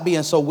I stopped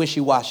being so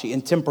wishy-washy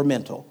and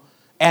temperamental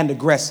and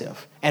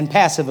aggressive and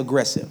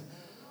passive-aggressive,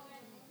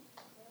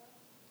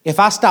 if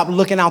I stopped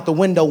looking out the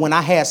window when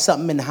I had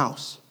something in the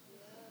house.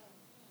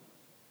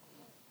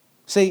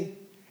 See,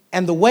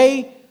 and the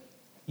way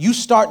you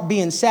start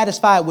being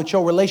satisfied with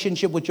your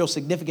relationship with your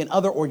significant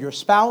other or your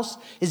spouse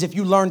is if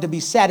you learn to be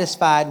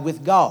satisfied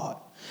with God.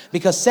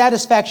 Because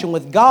satisfaction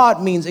with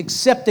God means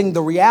accepting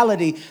the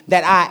reality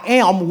that I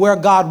am where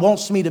God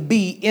wants me to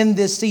be in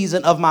this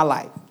season of my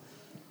life.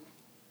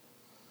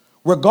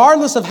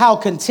 Regardless of how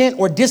content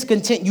or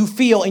discontent you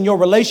feel in your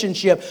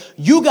relationship,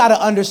 you got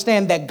to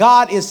understand that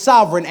God is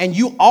sovereign and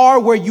you are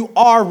where you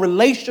are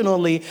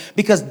relationally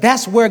because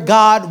that's where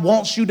God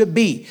wants you to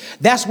be.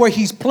 That's where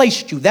he's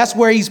placed you. That's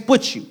where he's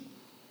put you.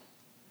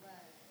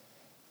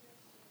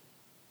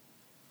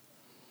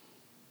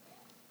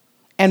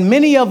 And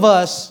many of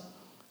us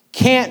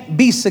can't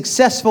be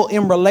successful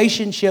in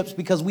relationships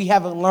because we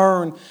haven't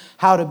learned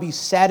how to be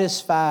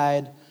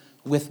satisfied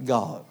with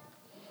God.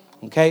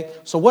 Okay,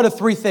 so what are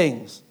three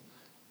things?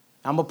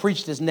 I'm going to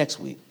preach this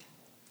next week.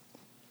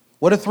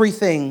 What are three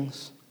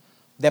things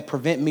that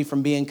prevent me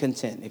from being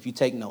content? If you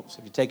take notes,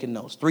 if you're taking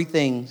notes, three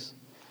things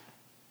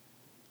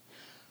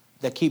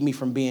that keep me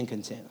from being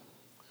content.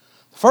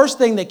 The first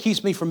thing that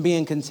keeps me from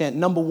being content,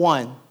 number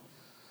one,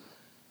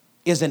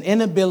 is an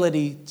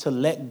inability to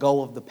let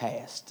go of the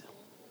past.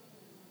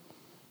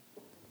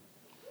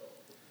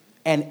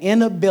 An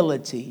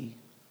inability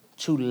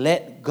to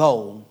let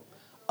go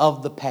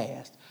of the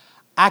past.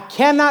 I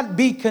cannot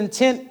be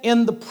content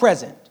in the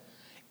present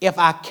if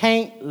I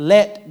can't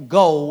let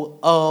go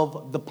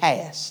of the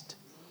past.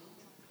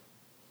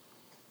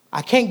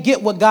 I can't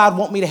get what God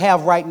wants me to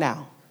have right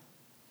now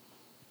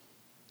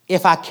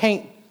if I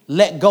can't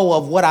let go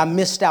of what I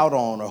missed out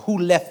on or who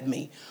left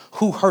me,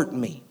 who hurt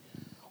me,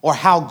 or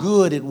how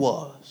good it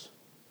was.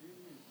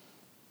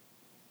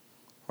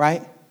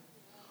 Right?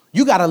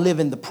 You got to live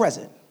in the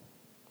present.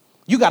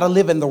 You got to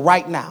live in the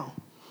right now.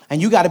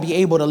 And you got to be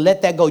able to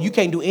let that go. You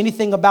can't do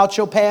anything about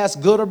your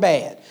past, good or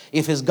bad.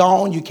 If it's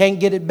gone, you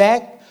can't get it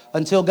back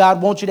until God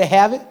wants you to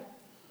have it.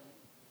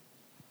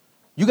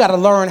 You got to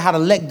learn how to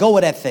let go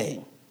of that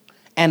thing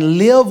and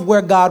live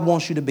where God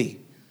wants you to be.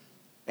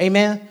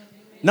 Amen?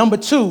 Number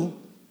two,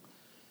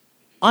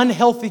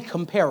 unhealthy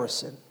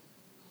comparison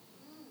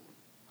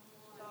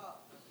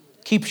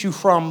keeps you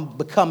from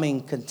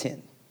becoming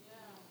content.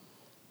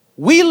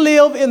 We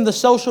live in the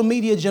social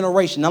media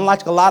generation.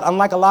 Unlike a lot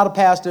of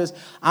pastors,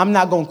 I'm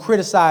not going to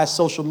criticize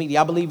social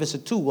media. I believe it's a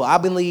tool. I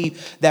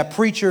believe that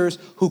preachers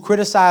who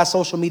criticize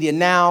social media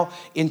now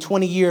in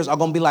 20 years are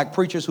going to be like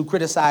preachers who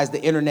criticized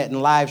the internet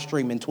and live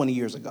streaming 20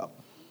 years ago.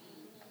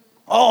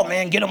 Oh,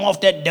 man, get them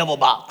off that devil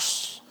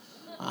box.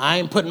 I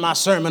ain't putting my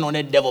sermon on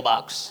that devil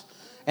box.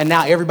 And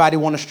now everybody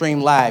want to stream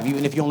live,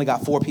 even if you only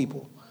got 4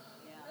 people.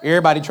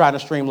 Everybody trying to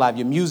stream live.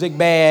 Your music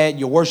bad.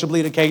 Your worship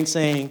leader can't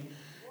sing.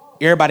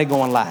 Everybody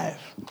going live.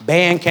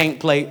 Band can't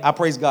play. I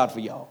praise God for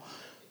y'all.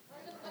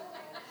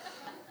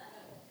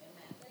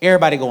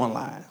 Everybody going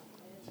live.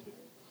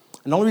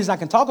 And the only reason I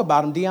can talk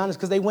about them, Dion, is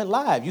because they went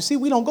live. You see,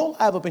 we don't go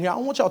live up in here. I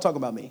don't want y'all to talk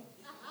about me.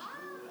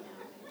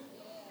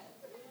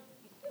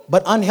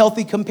 But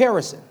unhealthy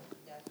comparison.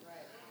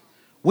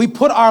 We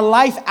put our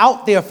life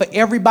out there for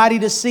everybody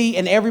to see,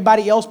 and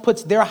everybody else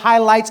puts their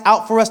highlights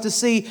out for us to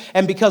see.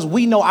 And because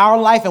we know our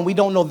life and we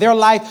don't know their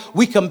life,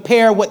 we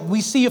compare what we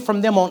see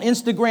from them on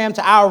Instagram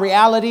to our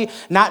reality,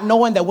 not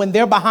knowing that when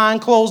they're behind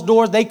closed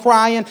doors, they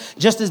crying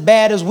just as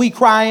bad as we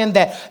crying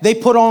that they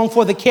put on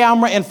for the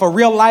camera and for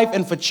real life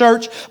and for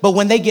church. But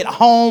when they get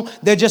home,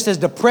 they're just as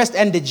depressed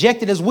and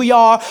dejected as we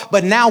are.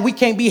 But now we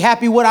can't be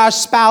happy with our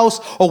spouse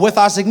or with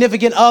our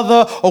significant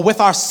other or with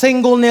our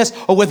singleness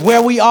or with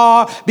where we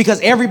are because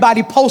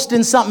everybody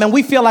posting something and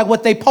we feel like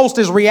what they post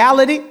is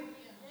reality.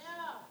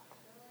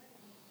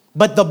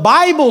 But the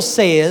Bible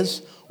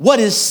says what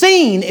is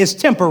seen is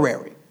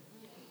temporary.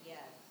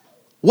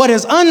 What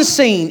is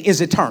unseen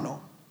is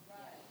eternal.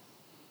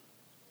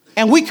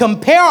 And we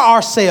compare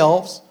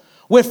ourselves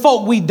with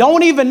folk we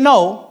don't even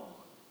know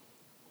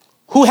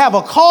who have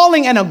a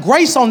calling and a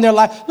grace on their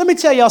life. Let me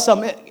tell y'all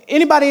something.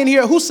 Anybody in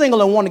here who's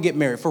single and want to get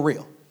married for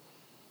real?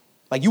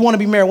 Like you want to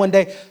be married one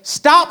day?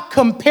 Stop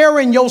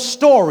comparing your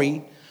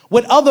story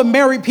with other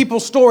married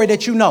people's story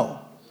that you know.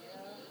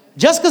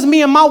 Just because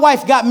me and my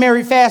wife got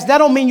married fast, that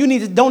don't mean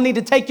you don't need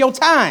to take your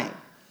time.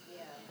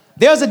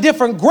 There's a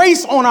different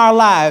grace on our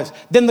lives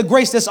than the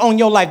grace that's on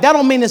your life. That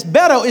don't mean it's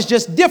better, it's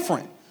just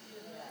different.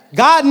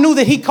 God knew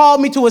that he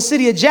called me to a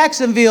city of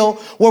Jacksonville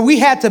where we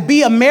had to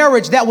be a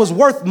marriage that was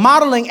worth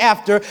modeling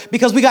after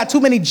because we got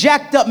too many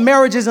jacked up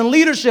marriages and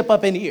leadership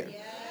up in here.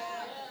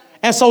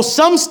 And so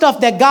some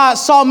stuff that God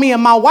saw me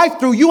and my wife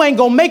through, you ain't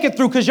gonna make it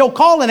through because your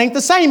calling ain't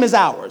the same as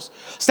ours.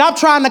 Stop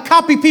trying to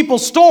copy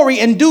people's story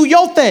and do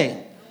your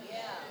thing.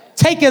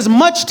 Take as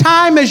much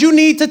time as you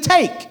need to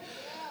take.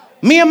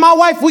 Me and my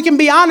wife, we can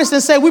be honest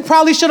and say we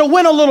probably should have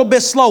went a little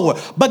bit slower,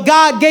 but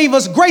God gave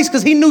us grace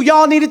because he knew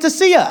y'all needed to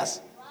see us.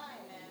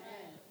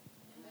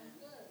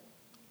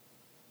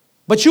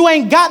 But you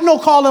ain't got no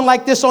calling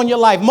like this on your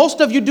life. Most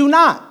of you do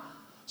not.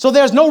 So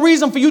there's no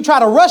reason for you to try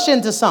to rush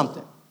into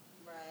something.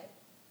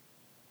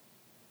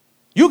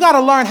 You got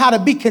to learn how to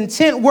be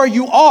content where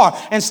you are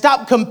and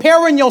stop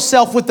comparing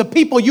yourself with the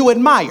people you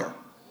admire.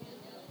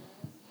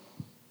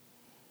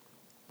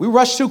 We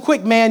rush too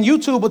quick, man.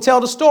 YouTube will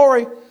tell the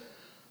story.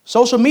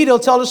 Social media will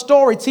tell the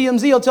story.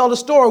 TMZ will tell the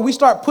story. We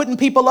start putting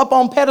people up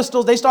on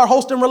pedestals. They start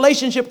hosting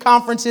relationship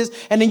conferences.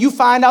 And then you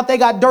find out they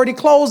got dirty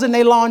clothes in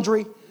their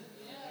laundry.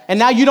 And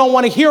now you don't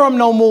want to hear them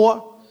no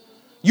more.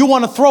 You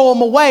want to throw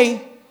them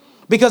away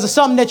because of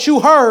something that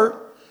you heard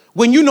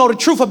when you know the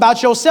truth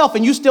about yourself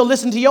and you still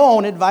listen to your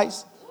own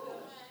advice.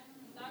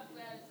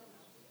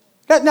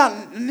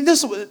 Now,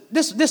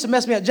 this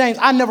messed me up. James,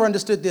 I never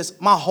understood this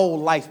my whole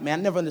life, man.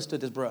 I never understood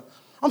this, bro.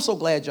 I'm so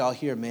glad y'all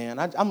here, man.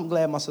 I'm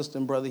glad my sister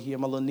and brother here,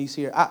 my little niece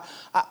here.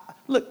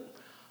 Look,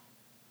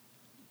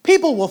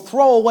 people will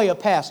throw away a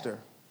pastor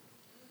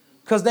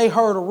because they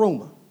heard a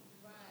rumor,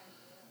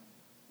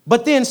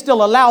 but then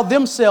still allow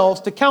themselves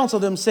to counsel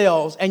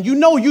themselves, and you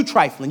know you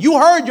trifling. You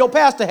heard your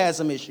pastor had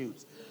some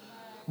issues,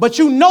 but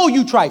you know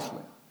you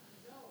trifling,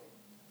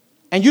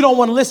 and you don't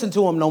want to listen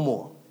to him no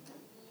more.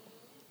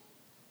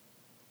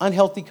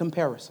 Unhealthy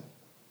comparison,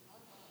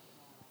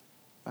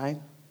 right?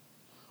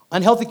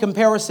 Unhealthy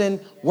comparison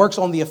works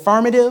on the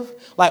affirmative,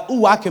 like,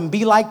 ooh, I can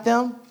be like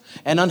them.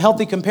 And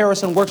unhealthy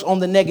comparison works on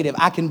the negative,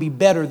 I can be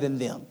better than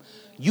them.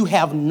 You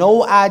have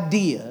no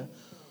idea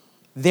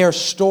their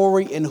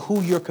story and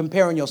who you're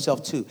comparing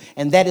yourself to.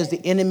 And that is the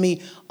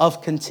enemy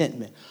of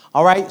contentment.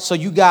 All right, so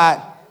you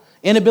got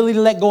inability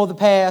to let go of the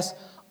past,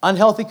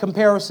 unhealthy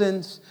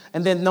comparisons,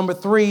 and then number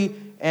 3,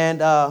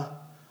 and I'm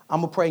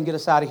going to pray and get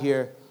us out of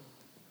here.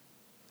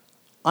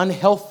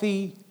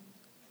 Unhealthy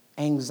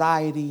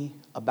anxiety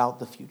about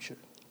the future.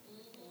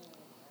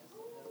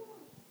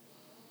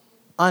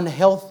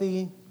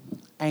 Unhealthy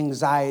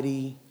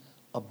anxiety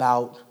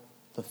about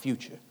the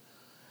future.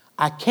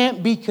 I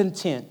can't be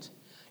content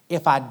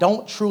if I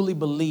don't truly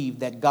believe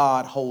that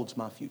God holds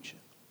my future.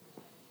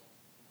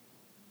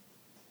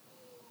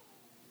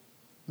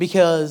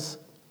 Because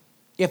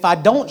if I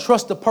don't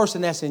trust the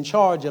person that's in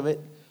charge of it,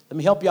 let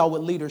me help y'all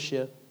with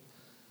leadership.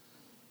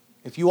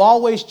 If you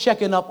always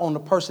checking up on the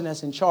person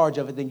that's in charge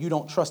of it, then you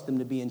don't trust them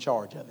to be in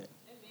charge of it.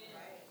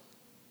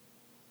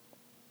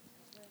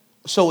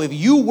 So if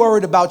you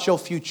worried about your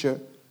future,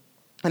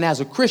 and as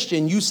a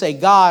Christian, you say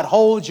God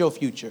holds your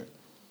future,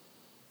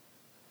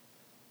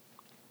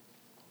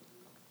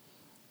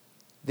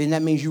 then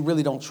that means you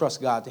really don't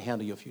trust God to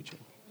handle your future.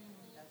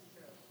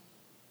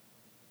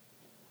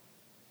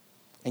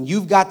 And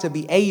you've got to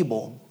be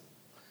able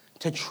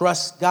to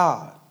trust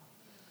God.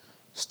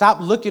 Stop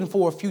looking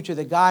for a future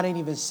that God ain't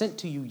even sent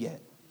to you yet.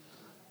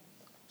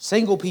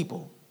 Single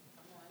people,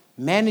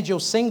 manage your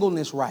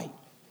singleness right.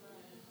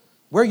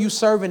 Where are you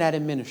serving at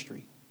in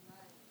ministry?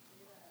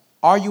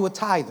 Are you a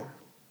tither?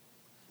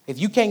 If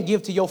you can't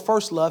give to your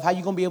first love, how are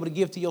you going to be able to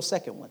give to your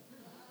second one?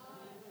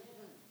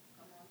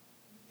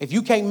 If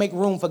you can't make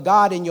room for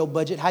God in your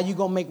budget, how are you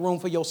going to make room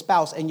for your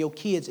spouse and your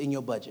kids in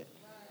your budget?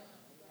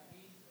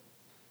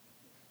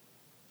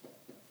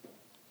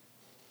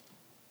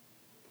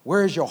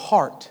 Where is your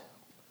heart?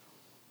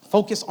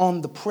 Focus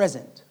on the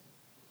present.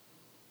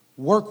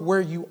 Work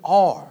where you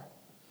are.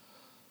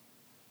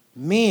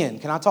 Men,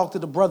 can I talk to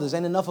the brothers?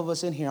 Ain't enough of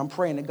us in here. I'm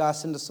praying that God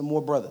send us some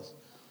more brothers.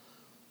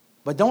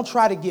 But don't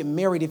try to get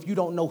married if you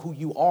don't know who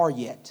you are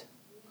yet.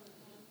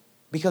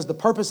 Because the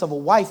purpose of a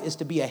wife is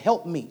to be a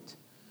helpmeet.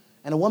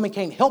 And a woman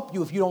can't help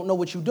you if you don't know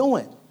what you're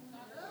doing.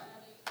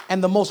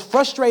 And the most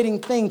frustrating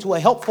thing to a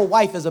helpful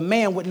wife is a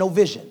man with no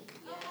vision.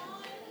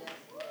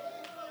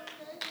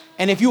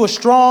 And if you're a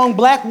strong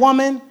black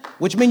woman,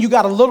 which means you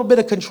got a little bit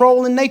of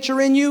control in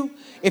nature in you,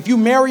 if you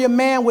marry a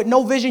man with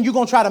no vision, you're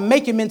going to try to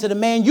make him into the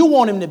man you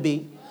want him to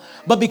be.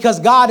 But because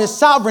God is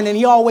sovereign and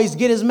he always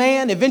get his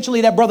man,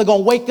 eventually that brother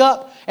going to wake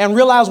up and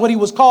realize what he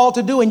was called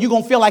to do, and you're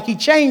going to feel like he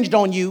changed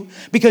on you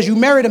because you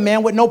married a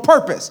man with no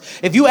purpose.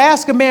 If you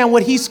ask a man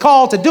what he's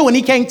called to do and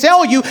he can't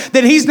tell you,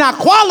 then he's not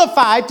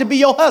qualified to be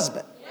your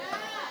husband.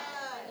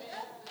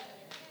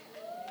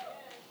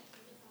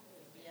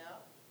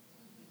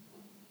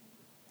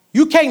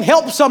 You can't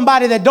help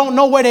somebody that don't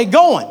know where they're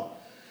going.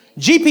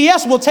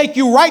 GPS will take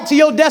you right to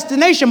your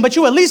destination, but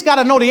you at least got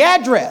to know the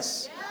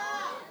address.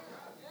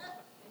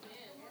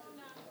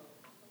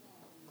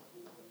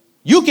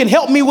 You can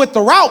help me with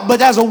the route,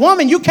 but as a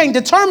woman, you can't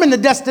determine the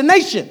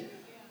destination.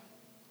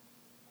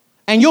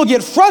 And you'll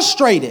get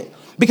frustrated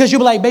because you'll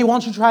be like, babe, why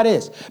don't you try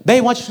this?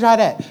 Babe, why don't you try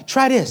that?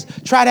 Try this,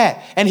 try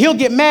that. And he'll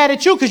get mad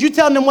at you because you're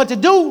telling him what to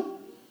do,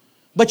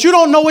 but you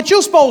don't know what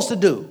you're supposed to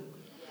do.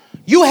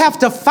 You have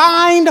to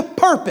find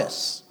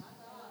purpose.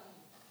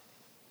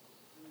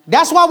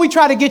 That's why we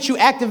try to get you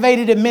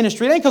activated in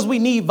ministry. It ain't because we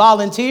need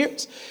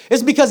volunteers.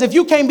 It's because if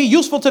you can't be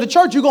useful to the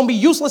church, you're going to be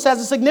useless as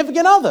a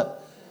significant other.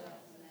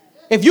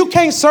 If you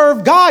can't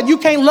serve God, you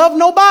can't love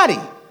nobody.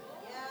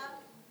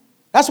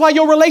 That's why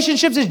your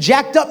relationships is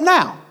jacked up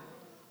now.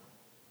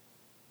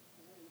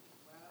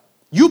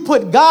 You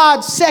put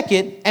God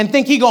second and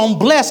think he going to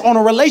bless on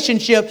a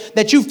relationship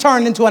that you've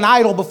turned into an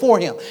idol before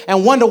him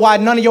and wonder why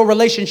none of your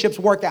relationships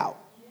work out.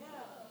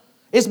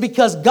 It's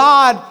because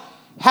God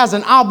has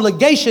an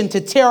obligation to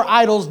tear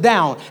idols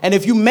down. And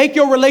if you make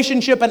your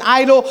relationship an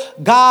idol,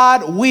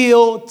 God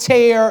will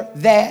tear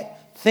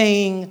that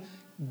thing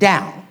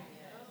down.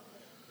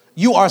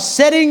 You are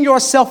setting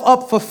yourself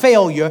up for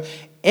failure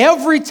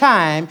every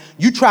time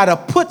you try to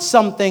put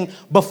something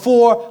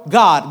before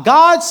God.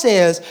 God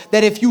says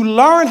that if you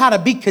learn how to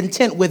be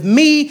content with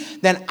me,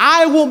 then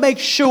I will make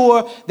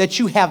sure that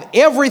you have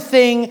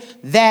everything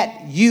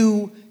that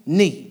you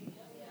need.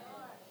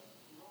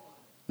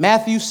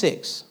 Matthew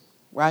 6.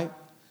 right?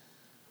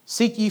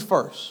 Seek ye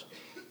first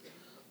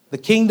the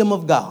kingdom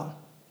of God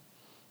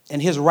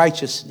and his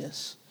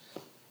righteousness,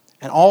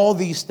 and all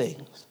these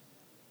things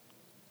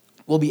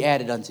will be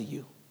added unto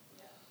you.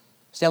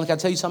 Stanley, can I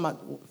tell you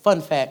something?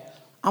 Fun fact,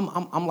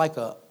 I'm like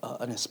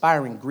an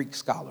aspiring Greek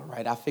scholar,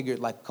 right? I figured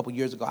like a couple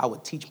years ago I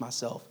would teach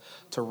myself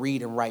to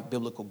read and write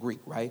biblical Greek,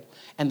 right?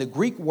 And the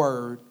Greek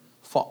word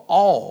for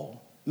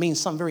all means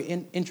something very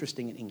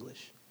interesting in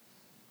English.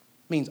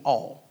 It means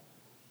all.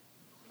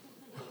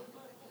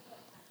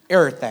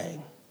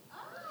 Everything.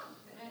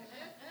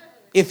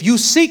 If you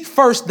seek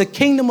first the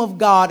kingdom of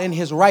God and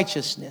his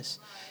righteousness,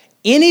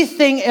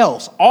 anything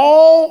else,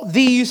 all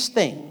these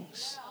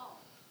things,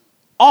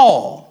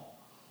 all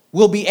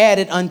will be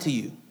added unto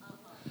you.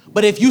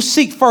 But if you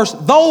seek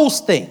first those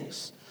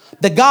things,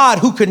 the God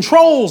who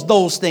controls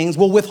those things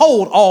will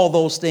withhold all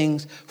those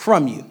things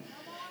from you.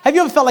 Have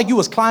you ever felt like you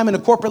was climbing a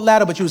corporate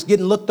ladder, but you was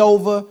getting looked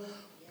over,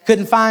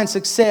 couldn't find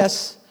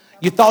success?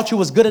 You thought you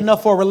was good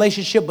enough for a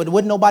relationship, but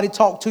wouldn't nobody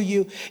talk to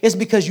you? It's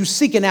because you're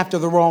seeking after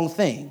the wrong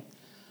thing.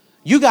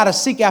 You got to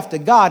seek after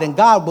God, and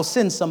God will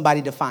send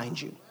somebody to find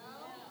you.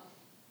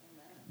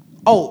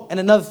 Oh, and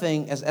another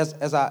thing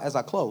as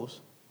I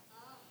close.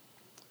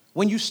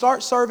 When you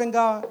start serving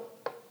God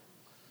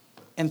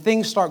and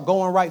things start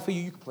going right for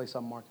you, you can play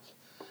something, Marcus.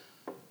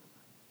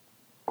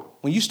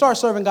 When you start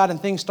serving God and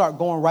things start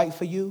going right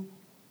for you,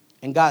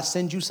 and God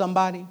sends you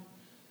somebody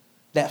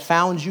that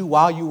found you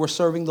while you were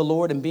serving the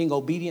Lord and being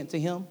obedient to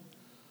him,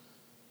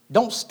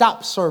 don't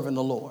stop serving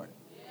the Lord.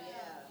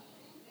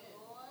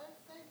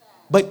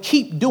 But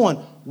keep doing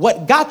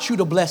what got you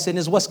the blessing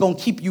is what's going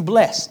to keep you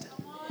blessed.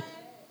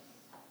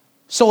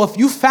 So if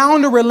you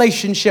found a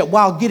relationship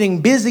while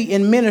getting busy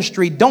in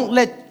ministry, don't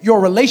let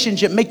your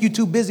relationship make you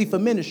too busy for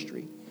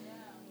ministry.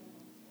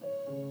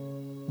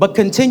 But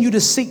continue to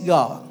seek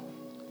God,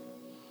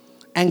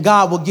 and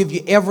God will give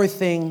you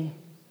everything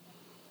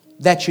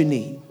that you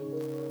need.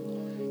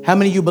 How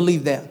many of you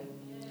believe that?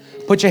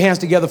 Put your hands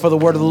together for the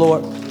word of the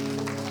Lord.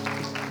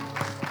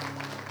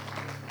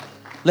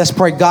 Let's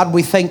pray. God,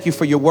 we thank you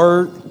for your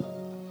word.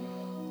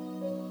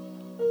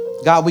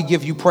 God, we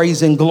give you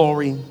praise and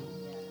glory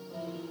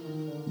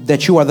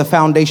that you are the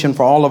foundation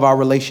for all of our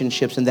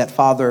relationships, and that,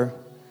 Father,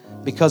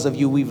 because of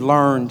you, we've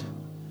learned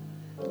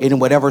in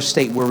whatever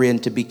state we're in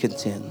to be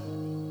content.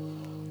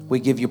 We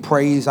give you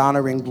praise,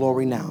 honor, and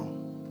glory now.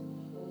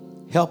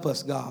 Help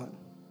us, God.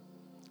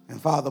 And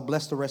Father,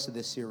 bless the rest of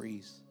this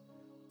series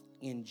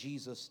in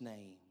Jesus'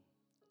 name.